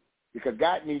do, because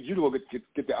God needs you to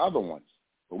get the other ones.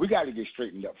 But we got to get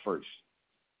straightened up first.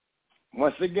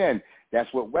 Once again,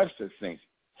 that's what Webster thinks.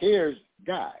 Here's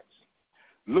God's.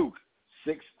 Luke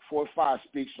 6:4-5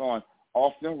 speaks on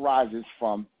often rises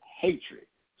from hatred,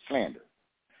 slander.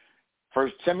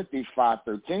 1 Timothy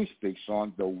 5:13 speaks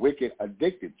on the wicked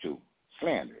addicted to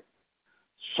slander.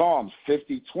 Psalms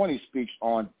 50:20 speaks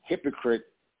on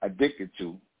hypocrite addicted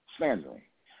to slandering.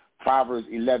 Proverbs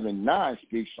 11:9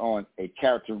 speaks on a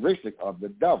characteristic of the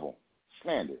devil,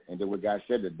 slander. And then what God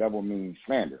said, the devil means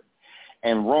slander.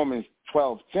 And Romans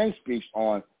 12:10 speaks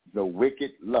on the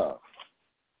wicked love.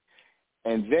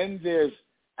 And then there's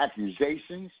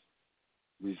accusations,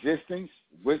 resistance,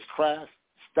 witchcraft,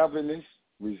 stubbornness,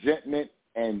 resentment,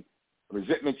 and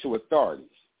resentment to authorities.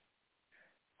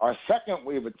 Our second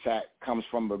wave attack comes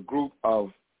from a group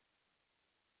of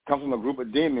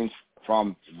demons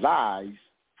from lies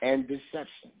and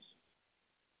deceptions.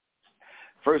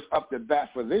 First up the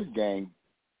bat for this gang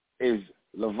is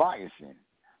Leviathan,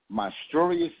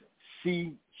 monstrous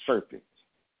sea serpent.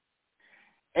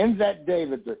 In that day,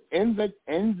 the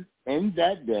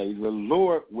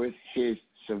Lord with his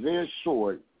severe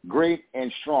sword, great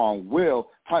and strong, will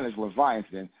punish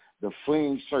Leviathan, the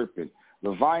fleeing serpent.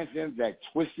 Leviathan, that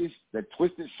twisted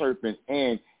serpent,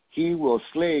 and he will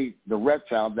slay the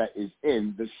reptile that is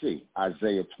in the sea.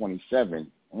 Isaiah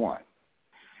 27:1.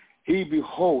 He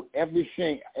behold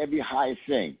everything, every high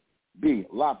thing.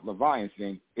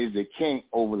 Leviathan is the king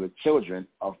over the children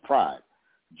of pride.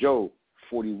 Job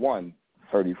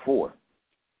 41:34.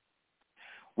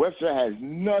 Webster has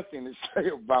nothing to say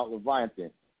about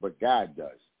Leviathan, but God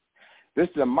does. This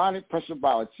demonic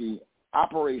principality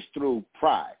operates through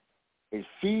pride. It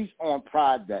feeds on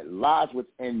pride that lies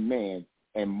within man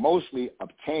and mostly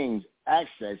obtains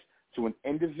access to an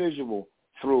individual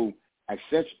through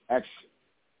ancestral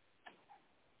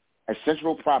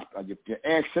pride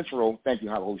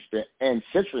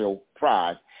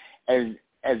as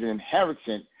an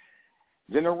inherited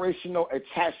generational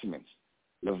attachments.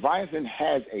 Leviathan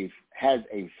has a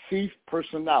thief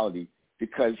personality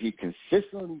because he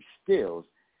consistently steals,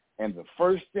 and the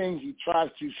first thing he tries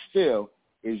to steal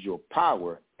is your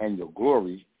power and your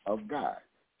glory of God.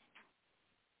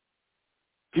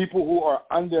 People who are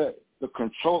under the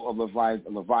control of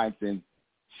Leviathan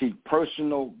seek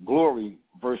personal glory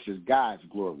versus God's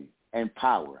glory and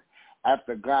power.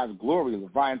 After God's glory,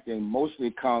 Leviathan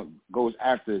mostly goes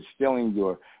after stealing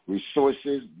your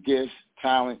resources, gifts,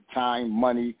 talent, time,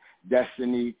 money,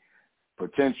 destiny,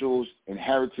 potentials,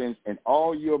 inheritance, and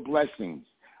all your blessings.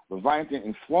 Leviathan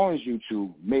influences you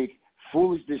to make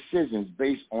foolish decisions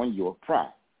based on your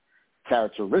pride.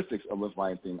 Characteristics of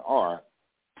Leviathan are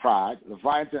pride.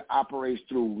 Leviathan operates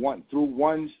through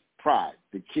one's pride,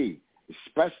 the key,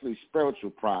 especially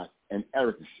spiritual pride and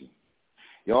arrogancy.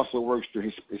 He also works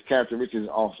through his characteristics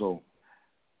also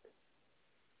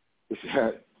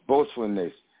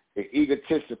boastfulness,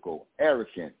 egotistical,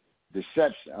 arrogant,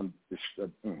 deception,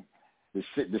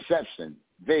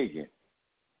 vanity,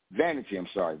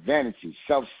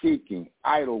 self-seeking,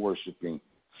 idol-worshiping,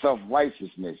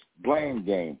 self-righteousness, blame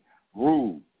game,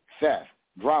 rude, theft,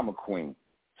 drama queen,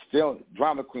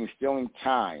 stealing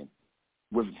time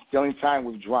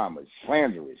with dramas,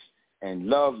 slanderous, and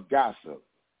loves gossip,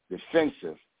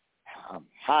 defensive,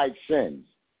 hides sins,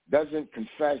 doesn't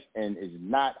confess and is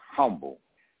not humble,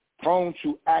 prone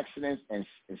to accidents and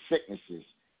sicknesses,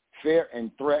 fear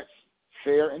and threats,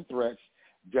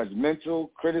 judgmental,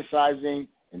 criticizing,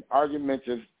 and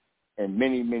argumentative, and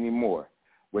many, many more.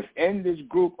 Within this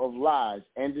group of lies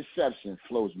and deception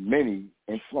flows many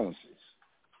influences: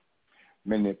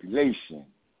 manipulation,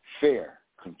 fear,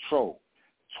 control,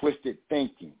 twisted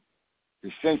thinking,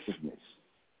 defensiveness,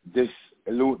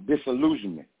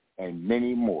 disillusionment, and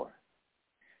many more.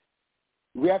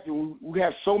 We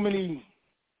have so many,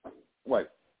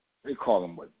 what they call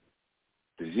them,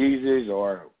 diseases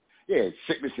or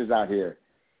sicknesses out here.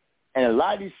 And a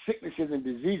lot of these sicknesses and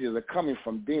diseases are coming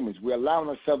from demons. We're allowing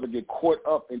ourselves to get caught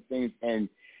up in things, and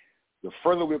the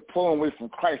further we're pulling away from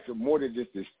Christ, the more they're just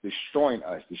destroying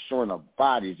us, destroying our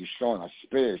bodies, destroying our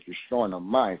spirits, destroying our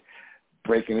minds,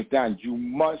 breaking us down. You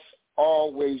must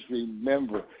always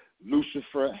remember,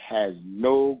 Lucifer has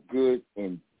no good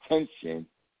intention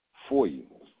for you.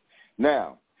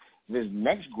 Now, this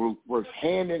next group works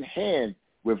hand in hand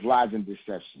with lies and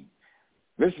deception.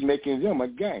 This is making them a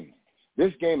gang.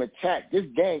 This gang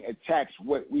attacks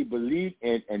what we believe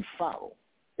in and follow.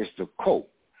 It's the cult.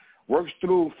 Works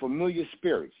through familiar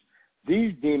spirits.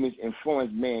 These demons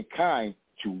influence mankind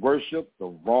to worship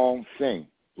the wrong thing,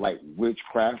 like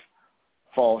witchcraft,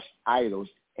 false idols,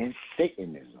 and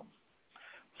Satanism.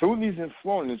 Through these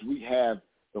influences, we have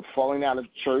the falling out of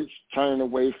church, turning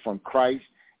away from Christ,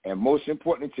 and most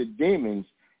importantly to demons,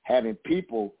 having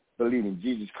people believing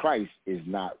Jesus Christ is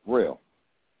not real.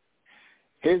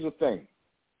 Here's the thing.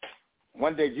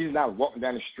 One day, Jesus and I was walking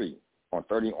down the street on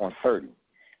 30. And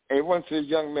he went to this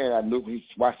young man I knew he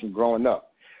watched him growing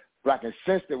up. But I could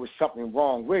sense there was something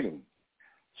wrong with him.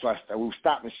 So we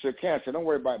stopped and shook hands. I said, don't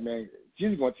worry about it, man.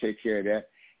 Jesus is going to take care of that.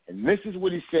 And this is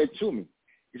what he said to me.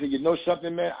 He said, you know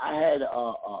something, man? I had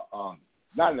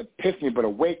not an epiphany, but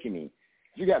awakening.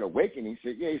 You got awakening? He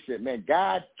said, yeah. He said, man,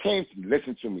 God came to me.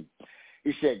 Listen to me.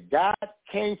 He said, God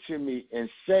came to me and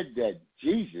said that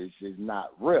Jesus is not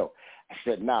real. I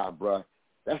said, nah, bro,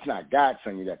 that's not God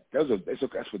telling you that. That's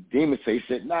what demons say. He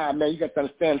said, nah, man, you got to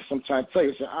understand what I'm trying to tell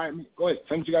you. I said, all right, go ahead,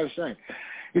 tell me what you got to say.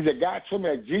 He said, God told me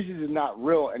that Jesus is not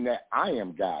real and that I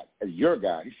am God, as your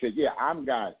God. He said, yeah, I'm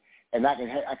God, and I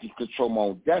can control my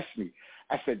own destiny.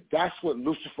 I said, that's what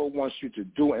Lucifer wants you to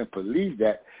do and believe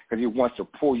that, because he wants to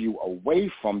pull you away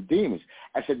from demons.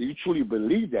 I said, do you truly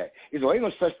believe that? He said, well, ain't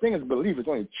no such thing as belief. It's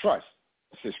only trust.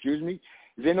 I said, excuse me?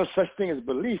 There ain't no such thing as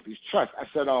belief. It's trust. I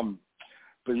said,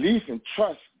 belief and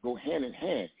trust go hand in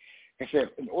hand. I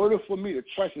said, in order for me to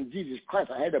trust in Jesus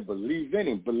Christ, I had to believe in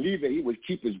him, believe that he would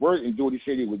keep his word and do what he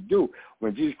said he would do.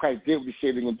 When Jesus Christ did what he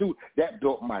said he would do, that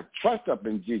built my trust up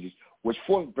in Jesus, which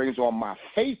forth brings on my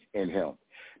faith in him.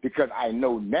 Because I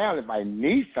know now if I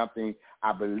need something,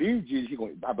 I believe Jesus is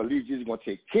going to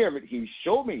take care of it. He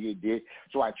showed me he did,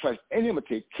 so I trust in him to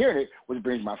take care of it, which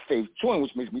brings my faith to him,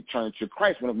 which makes me turn to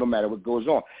Christ no matter what goes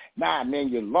on. Nah, man,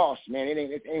 you're lost, man. It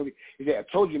ain't. He said,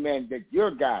 I told you, man, that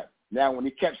you're God. Now, when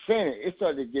he kept saying it, it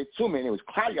started to get to me, and it was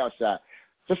cloudy outside.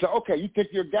 So I said, okay, you think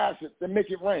you're God? I said, then make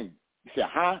it rain. He said,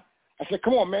 huh? I said,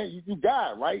 come on, man, you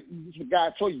God, right?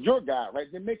 God told you you're God, right?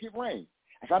 Then make it rain.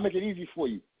 I said, I'll make it easy for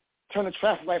you. Turn the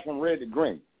traffic light from red to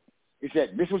green. He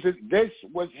said, this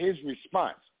was his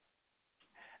response.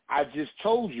 I just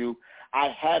told you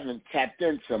I haven't tapped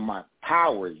into my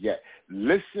powers yet.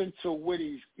 Listen to what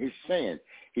he's saying.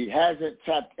 He hasn't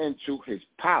tapped into his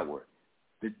power,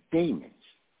 the demons.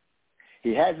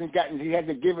 He hasn't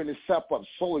given himself up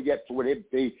solely yet to what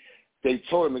they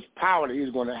told him his power that he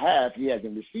was going to have. He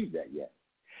hasn't received that yet.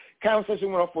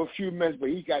 Conversation went on for a few minutes, but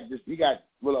he got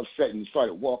real upset and he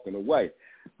started walking away.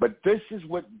 But this is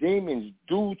what demons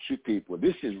do to people.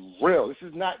 This is real. This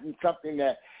is not something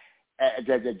that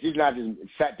Jesus not just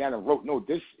sat down and wrote. No,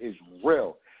 this is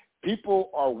real. People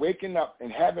are waking up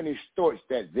and having these thoughts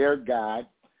that they're God,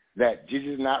 that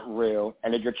Jesus is not real,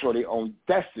 and they control their own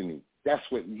destiny. That's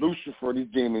what Lucifer, these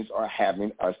demons, are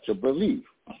having us to believe.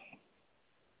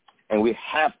 And we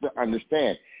have to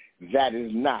understand that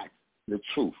is not the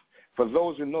truth. For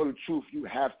those who know the truth, you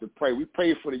have to pray. We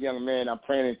prayed for the young man. I'm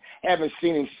praying. I haven't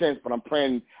seen him since, but I'm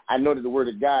praying. I know that the word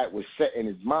of God was set in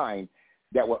his mind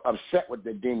that will upset what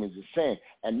the demons are saying.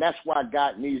 And that's why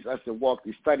God needs us to walk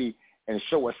the study and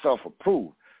show ourselves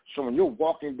approved. So when you're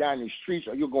walking down the streets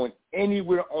or you're going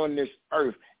anywhere on this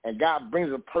earth and God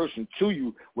brings a person to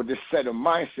you with this set of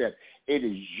mindset, it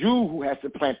is you who has to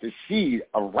plant the seed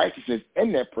of righteousness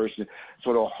in that person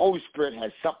so the Holy Spirit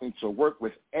has something to work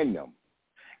within them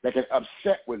that can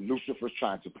upset what Lucifer's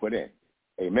trying to put in.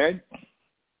 Amen?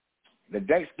 The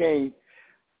next game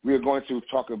we are going to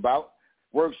talk about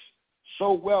works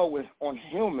so well on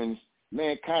humans,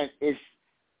 mankind. It's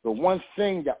the one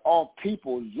thing that all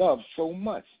people love so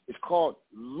much. It's called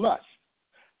lust.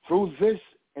 Through this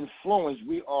influence,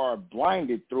 we are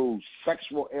blinded through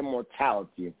sexual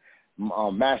immorality,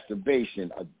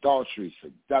 masturbation, adultery,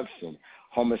 seduction,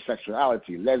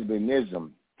 homosexuality, lesbianism,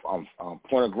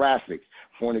 pornographics,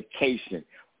 fornication,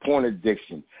 porn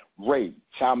addiction, rape,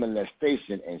 child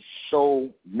molestation, and so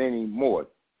many more.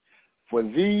 For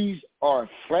these are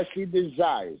fleshly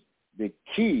desires, the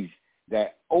keys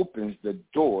that opens the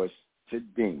doors to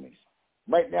demons.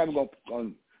 Right now, we're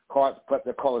going to put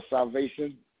the call of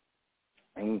salvation.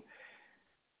 And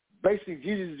basically,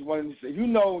 Jesus is wanting to say, you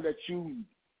know that you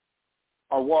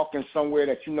are walking somewhere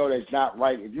that you know that's not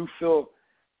right. If you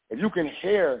can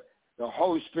hear the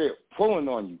Holy Spirit pulling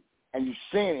on you and you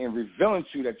saying and revealing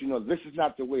to you that you know this is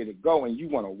not the way to go and you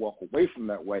want to walk away from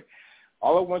that way,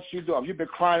 all I want you to do, if you've been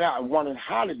crying out and wondering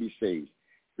how to be saved,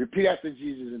 repeat after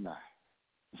Jesus and I.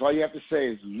 So all you have to say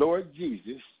is, Lord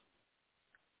Jesus,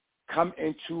 come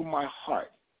into my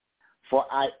heart, for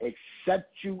I accept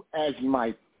you as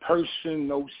my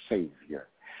personal Savior.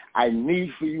 I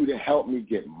need for you to help me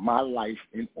get my life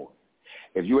in order.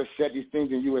 If you accept these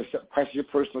things and you accept Christ as your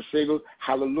personal Savior,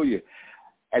 hallelujah.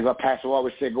 As our pastor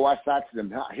always said, go outside to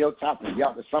the hilltop and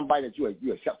yell to somebody that you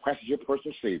accept Christ as your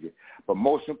personal Savior. But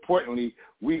most importantly,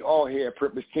 we all here at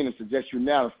Purpose Kingdom suggest you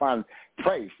now to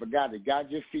pray for God to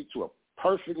guide your feet to a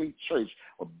perfectly church,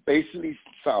 or basically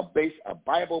a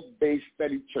Bible-based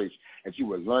study church, that you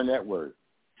will learn that word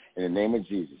in the name of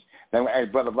Jesus. Then we'll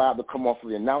ask Brother Bob to come off for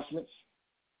the announcements.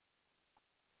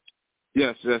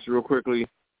 Yes, real quickly.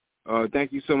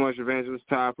 Thank you so much, Evangelist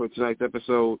Todd, for tonight's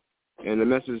episode. And the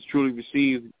message is truly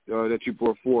received that you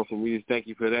brought forth, and we just thank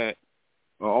you for that.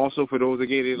 Also, for those that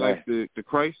gave their life to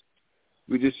Christ,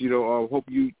 we just, hope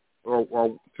you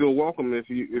feel welcome. If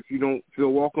you don't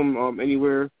feel welcome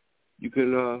anywhere, you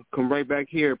can come right back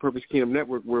here at Purpose Kingdom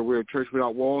Network, where we're a church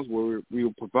without walls, where we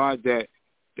will provide that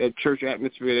church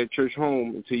atmosphere, that church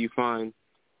home, until you find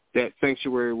that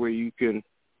sanctuary where you can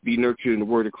be nurtured in the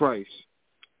Word of Christ.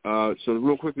 So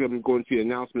real quickly, I'm going to the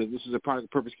announcement. This is a product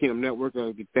of Purpose Kingdom Network. I'd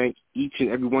like to thank each and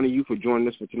every one of you for joining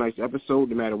us for tonight's episode,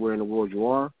 no matter where in the world you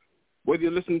are. Whether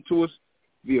you're listening to us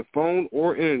via phone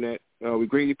or internet, we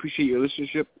greatly appreciate your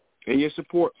listenership and your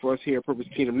support for us here at Purpose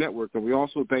Kingdom Network. And we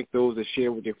also thank those that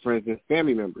share with their friends and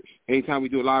family members. Anytime we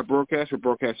do a live broadcast, we're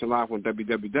broadcasting live on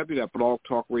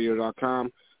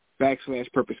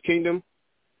www.blogtalkradio.com/Purpose Kingdom.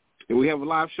 And we have a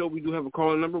live show. We do have a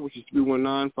call-in number, which is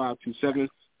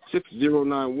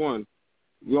 319-527-6091.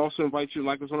 We also invite you to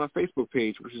like us on our Facebook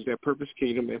page, which is at Purpose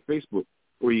Kingdom at Facebook,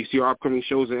 where you see our upcoming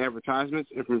shows and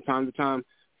advertisements. And from time to time,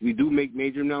 we do make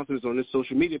major announcements on the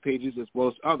social media pages as well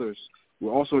as others.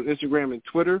 We're also on Instagram and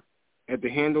Twitter at the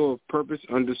handle of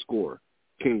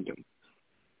Purpose_Kingdom.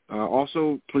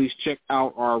 Also, please check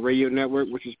out our radio network,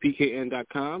 which is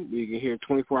pkn.com, where you can hear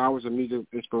 24 hours of music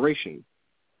inspiration.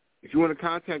 If you want to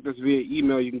contact us via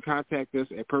email, you can contact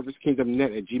us at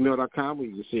purposekingdomnet@gmail.com, where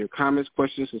you can send your comments,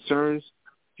 questions, concerns.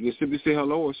 You can simply say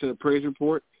hello or send a praise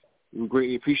report. We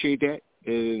greatly appreciate that.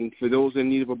 And for those in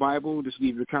need of a Bible, just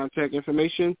leave your contact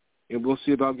information, and we'll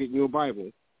see about getting you a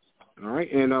Bible. All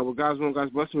right, and with God's will and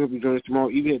God's blessing, we'll be joining us tomorrow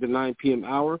evening at the 9 p.m.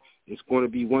 hour. It's going to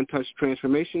be One Touch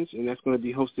Transformations, and that's going to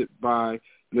be hosted by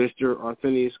Minister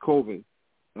Arthenius Colvin.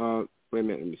 Wait a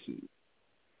minute, let me see.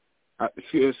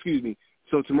 Excuse me.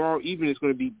 So tomorrow evening is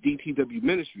going to be DTW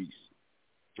Ministries,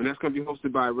 and that's going to be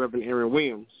hosted by Reverend Aaron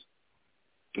Williams.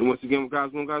 And once again, with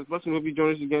God's will and God's blessing, we'll be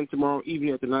joining us again tomorrow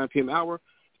evening at the 9 p.m. hour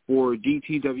for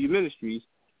DTW Ministries,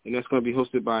 and that's going to be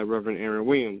hosted by Reverend Aaron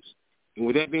Williams. And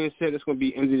with that being said, that's going to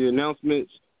be ending the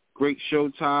announcements. Great show,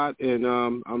 Todd, and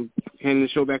I'm handing the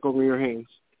show back over in your hands.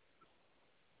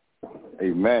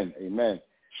 Amen.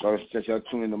 So let's just y'all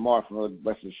tune in tomorrow for the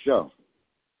rest of the show.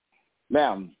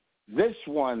 Now, this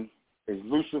one is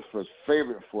Lucifer's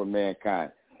favorite for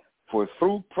mankind. For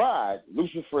through pride,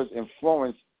 Lucifer's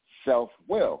influenced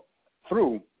self-will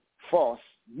through false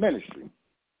ministry.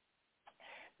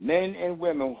 Men and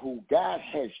women who God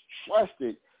has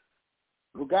trusted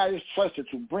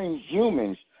to bring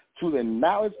humans to the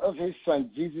knowledge of his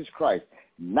Son, Jesus Christ,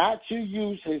 not to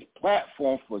use his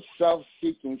platform for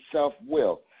self-seeking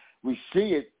self-will. We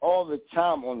see it all the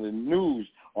time on the news,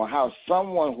 on how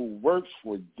someone who works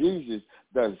for Jesus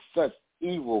does such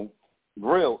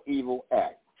real evil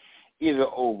act, either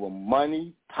over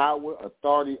money, power,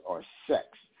 authority, or sex,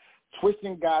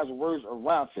 twisting God's words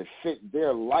around to fit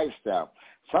their lifestyle.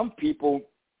 Some people,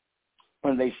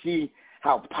 when they see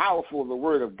how powerful the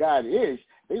word of God is,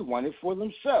 they want it for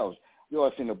themselves. You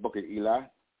all seen the book of Eli.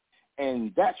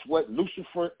 And that's what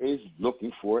Lucifer is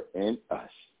looking for in us.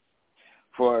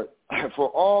 For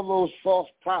all those false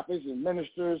prophets and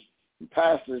ministers and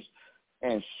pastors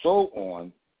and so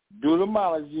on,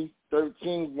 Deuteronomy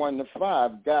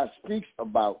 13:1-5, God speaks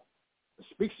about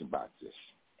this.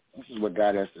 This is what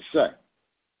God has to say.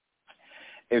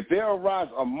 If there arise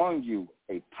among you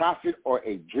a prophet or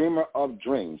a dreamer of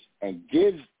dreams, and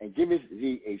giveth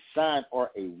thee a sign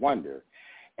or a wonder,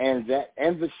 and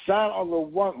the sign or the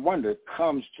wonder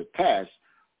comes to pass,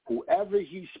 whoever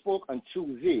he spoke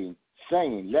unto thee,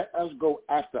 saying, let us go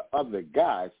after other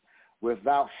gods, which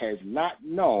thou hast not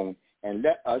known, and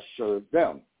let us serve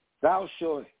them. Thou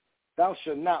shalt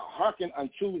not hearken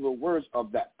unto the words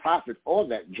of that prophet or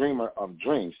that dreamer of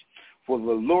dreams, for the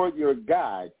Lord your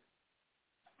God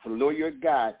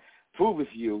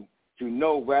proveth you to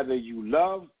know whether you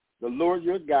love the Lord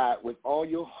your God with all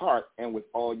your heart and with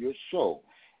all your soul.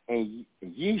 And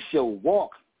ye shall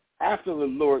walk after the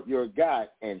Lord your God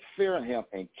and fear him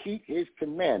and keep his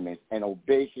commandments and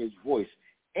obey his voice.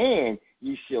 And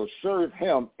ye shall serve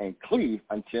him and cleave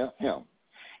unto him.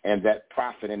 And that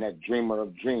prophet and that dreamer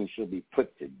of dreams shall be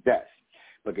put to death,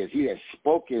 because he has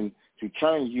spoken to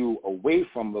turn you away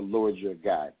from the Lord your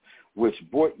God, which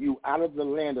brought you out of the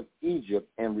land of Egypt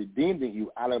and redeemed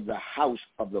you out of the house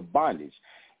of the bondage,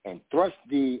 and thrust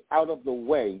thee out of the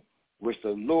way which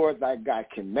the Lord thy God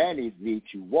commanded thee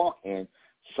to walk in,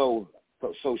 so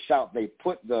shalt they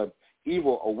put the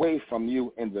evil away from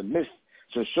you in the midst.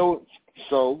 So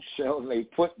shall they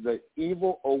put the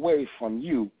evil away from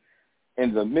you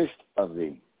in the midst of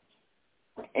thee.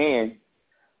 And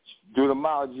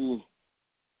Deuteronomy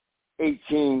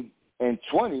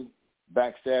 18:20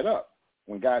 backs that up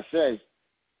when God says,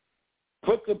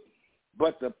 but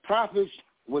the prophets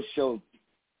which shall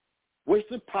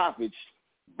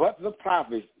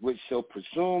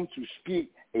presume to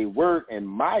speak a word in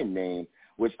my name,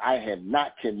 which I have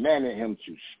not commanded him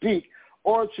to speak,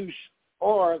 or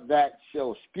that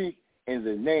shall speak in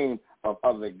the name of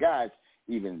other gods,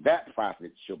 even that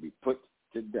prophet shall be put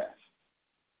to death.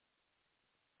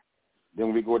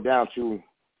 Then we go down to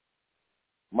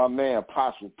my man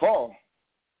Apostle Paul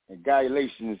in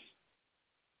Galatians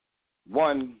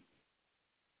 1,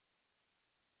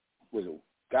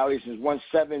 Galatians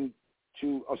 1:7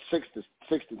 to 6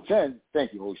 to 10.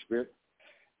 Thank you, Holy Spirit.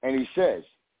 And he says,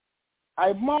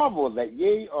 I marvel that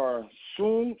ye are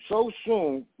so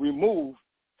soon removed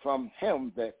from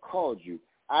him that called you.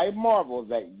 I marvel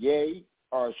that ye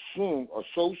are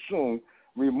so soon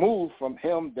removed from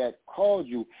him that called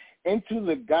you into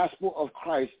the gospel of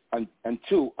Christ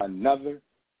unto another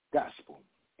gospel,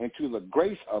 into the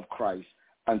grace of Christ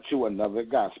unto another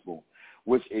gospel,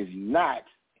 which is not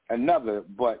another,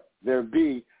 but there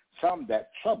be some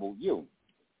that trouble you,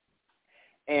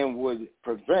 and would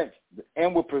prevent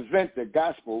the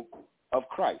gospel of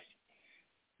Christ.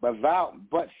 But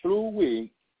through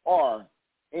we are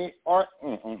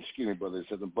excuse me, brothers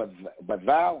and sisters,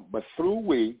 but through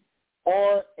we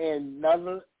or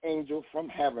another angel from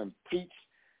heaven preach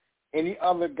any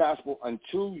other gospel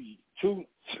unto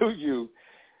you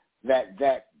than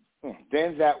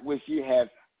that which ye have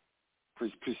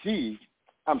perceived.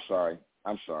 I'm sorry.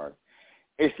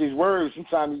 It's these words.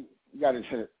 Sometimes you got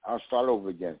to. I'll start over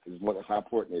again because that's how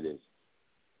important it is.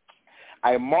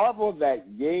 I marvel that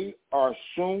ye are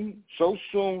so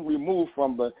soon removed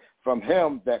from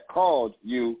him that called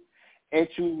you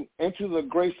into the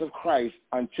grace of Christ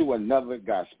unto another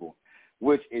gospel,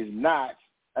 which is not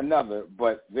another,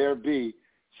 but there be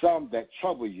some that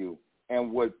trouble you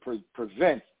and would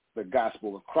prevent the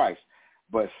gospel of Christ.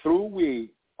 But through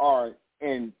we are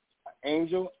an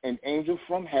angel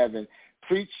from heaven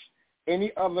preach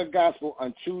any other gospel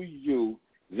unto you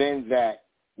than that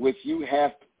which you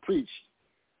have preached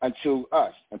unto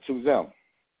us, unto them.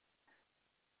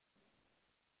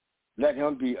 Let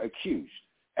him be accused.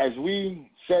 As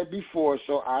we said before,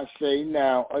 so I say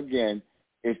now again,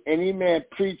 if any man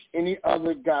preach any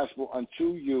other gospel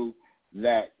unto you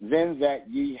that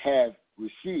ye have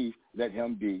received, let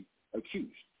him be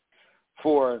accused.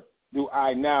 For do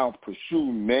I now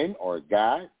pursue men or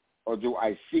God, or do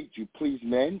I seek to please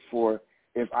men? For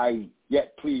if I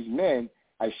yet please men,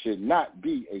 I should not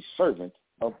be a servant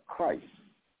of Christ.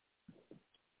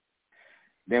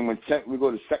 Then when we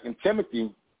go to 2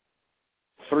 Timothy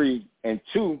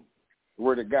 3:2, the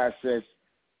word of God says,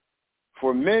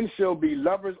 for men shall be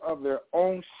lovers of their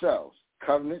own selves,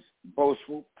 covetous,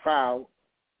 boastful, proud,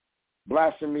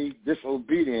 blasphemy,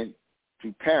 disobedient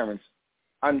to parents,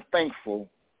 unthankful,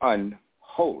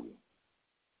 unholy.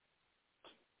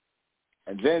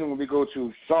 And then when we go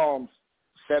to Psalms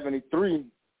 73,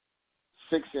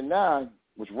 6 and 9,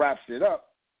 which wraps it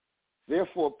up,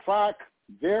 therefore pride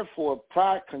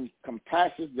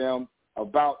compasses them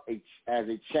about as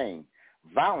a chain.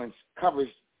 Violence covers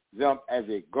them as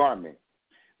a garment.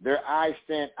 Their eyes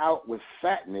stand out with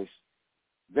fatness.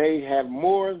 They have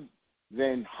more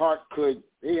than heart could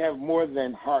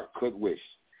wish.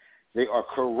 They are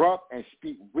corrupt and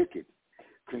speak wicked.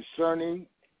 Concerning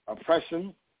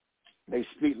oppression, they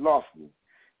speak lawfully.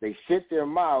 They sit their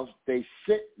mouth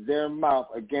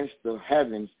against the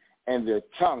heavens, and their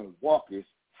tongue walketh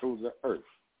through the earth.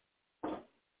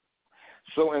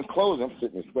 So in closing,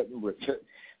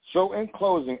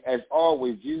 as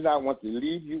always, Jesus, I want to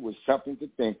leave you with something to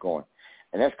think on.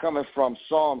 And that's coming from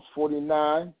Psalms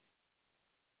 49,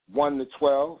 11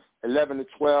 to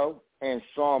 12, and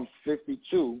Psalms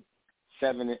 52,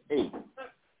 7 and 8.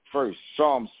 First,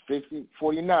 Psalms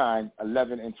 49,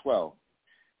 11 and 12.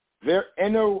 Their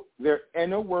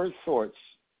inward thoughts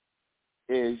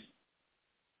is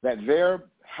that their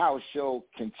house shall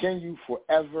continue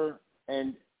forever,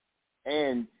 and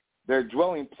their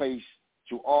dwelling place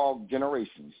to all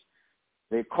generations.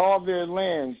 They call their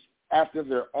lands after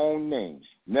their own names.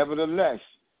 Nevertheless,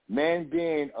 man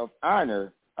being of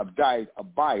honor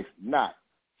abideth not.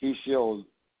 He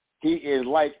is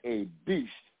like a beast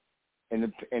in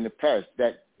the parish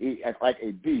like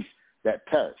a beast that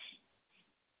perish.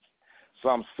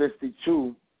 Psalms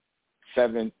 52,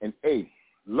 7 and 8.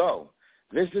 Lo,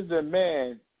 this is the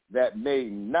man that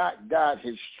made not God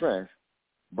his strength,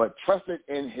 but trusted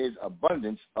in his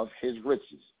abundance of his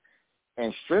riches,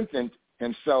 and strengthened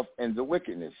himself in the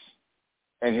wickedness,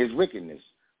 and his wickedness.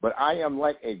 But I am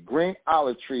like a green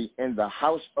olive tree in the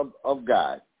house of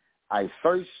God. I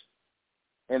thirst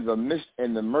in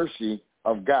the mercy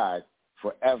of God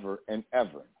forever and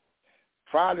ever.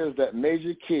 Pride is the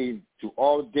major key to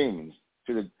all demons.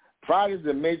 Pride is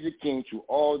the major key to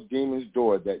all demons'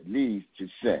 door that leads to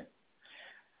sin.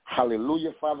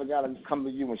 Hallelujah, Father God. I come to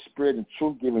you in spirit and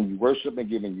truth, giving you worship and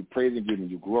giving you praise and giving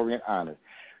you glory and honor.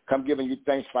 Come giving you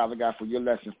thanks, Father God, for your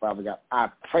lessons, Father God. I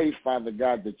pray, Father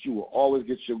God, that you will always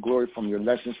get your glory from your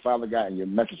lessons, Father God, and your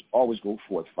message always go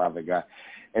forth, Father God,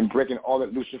 and breaking all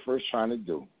that Lucifer is trying to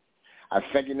do. I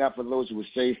thank you now for those who were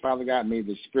saved, Father God. May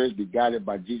the spirits be guided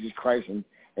by Jesus Christ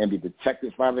and be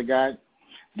protected, Father God,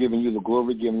 giving you the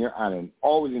glory, giving your honor. And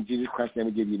always in Jesus Christ's name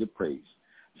we give you the praise.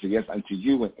 So yes, unto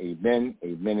you and amen,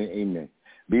 amen, and amen.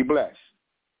 Be blessed.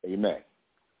 Amen.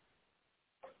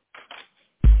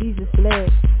 Jesus bless.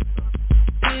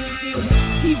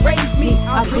 He raised me,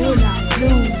 I will not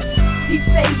lose. He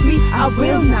saved me, I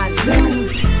will not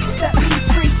lose. Set me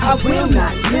free, I will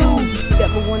not lose.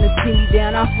 Never wanna see me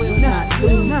down, I will not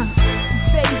lose. He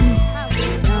saved me.